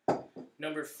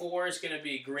 Number 4 is gonna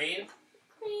be Green.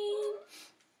 Green.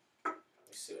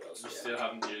 Let's see what else You we still have.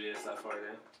 haven't Julius that far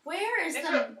then? Where is These the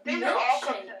are all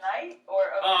from milkshake? tonight,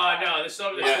 or? No, this is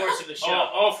over the Yeah. course of the show.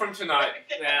 All from tonight.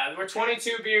 Yeah, we're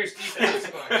 22 beers deep at this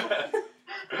point.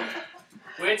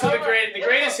 Wait till the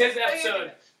greatest hits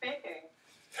episode. Speaking.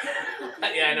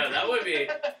 Yeah, I know, that would be.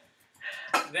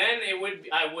 Then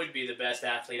I would be the best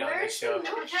athlete on this Where's the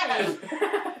show. milkshake?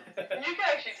 You can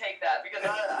actually take that because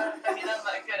I mean I'm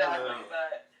not a good athlete,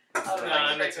 but I'll No,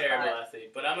 I'm a take the terrible five.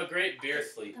 athlete, but I'm a great beer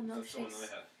athlete. The That's the one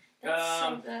milkshake's. I had. That's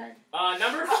so good.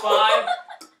 Number 5.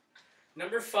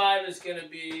 Number 5 is gonna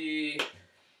be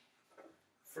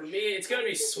For me, it's going to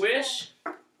be Swish.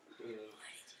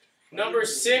 Number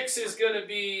 6 is going to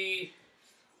be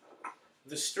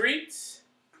The Streets.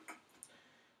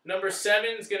 Number 7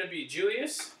 is going to be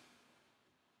Julius.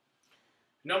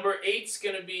 Number 8 is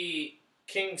going to be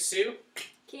King Sue.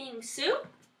 King Sue.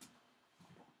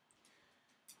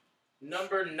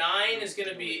 Number 9 is going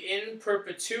to be In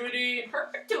Perpetuity.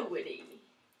 Perpetuity.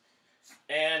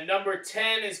 And number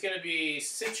 10 is going to be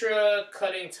Citra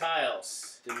Cutting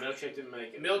Tiles. The Milkshake didn't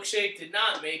make it. Milkshake did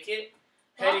not make it.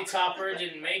 Hetty Topper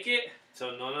didn't make it.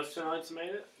 So none of tonight's made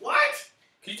it? What?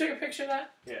 Can you take a picture of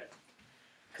that? Yeah.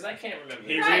 Because I can't remember.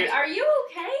 Greg, are you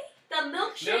okay? The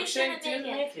milkshake didn't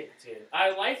make it, dude.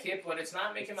 I like it, but it's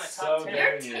not making my So top 10.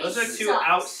 Your taste good. Those are two sucks.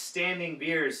 outstanding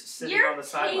beers sitting Your on the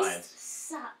sidelines. taste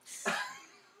sucks.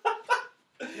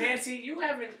 Nancy, you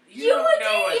haven't. You, You don't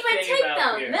know didn't a even thing take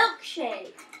about the beer.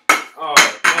 milkshake. Oh,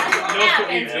 That's what no happens,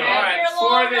 cookies. man. All right, You're a before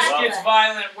little this gets reckless.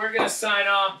 violent, we're going to sign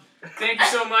off. Thank you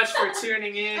so much for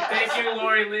tuning in. Thank you,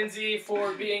 Lori Lindsey,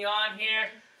 for being on here.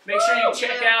 Make sure you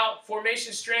check out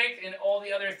Formation Strength and all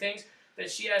the other things that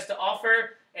she has to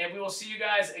offer. And we will see you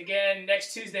guys again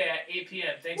next Tuesday at 8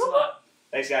 p.m. Thanks a lot.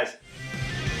 Thanks, guys.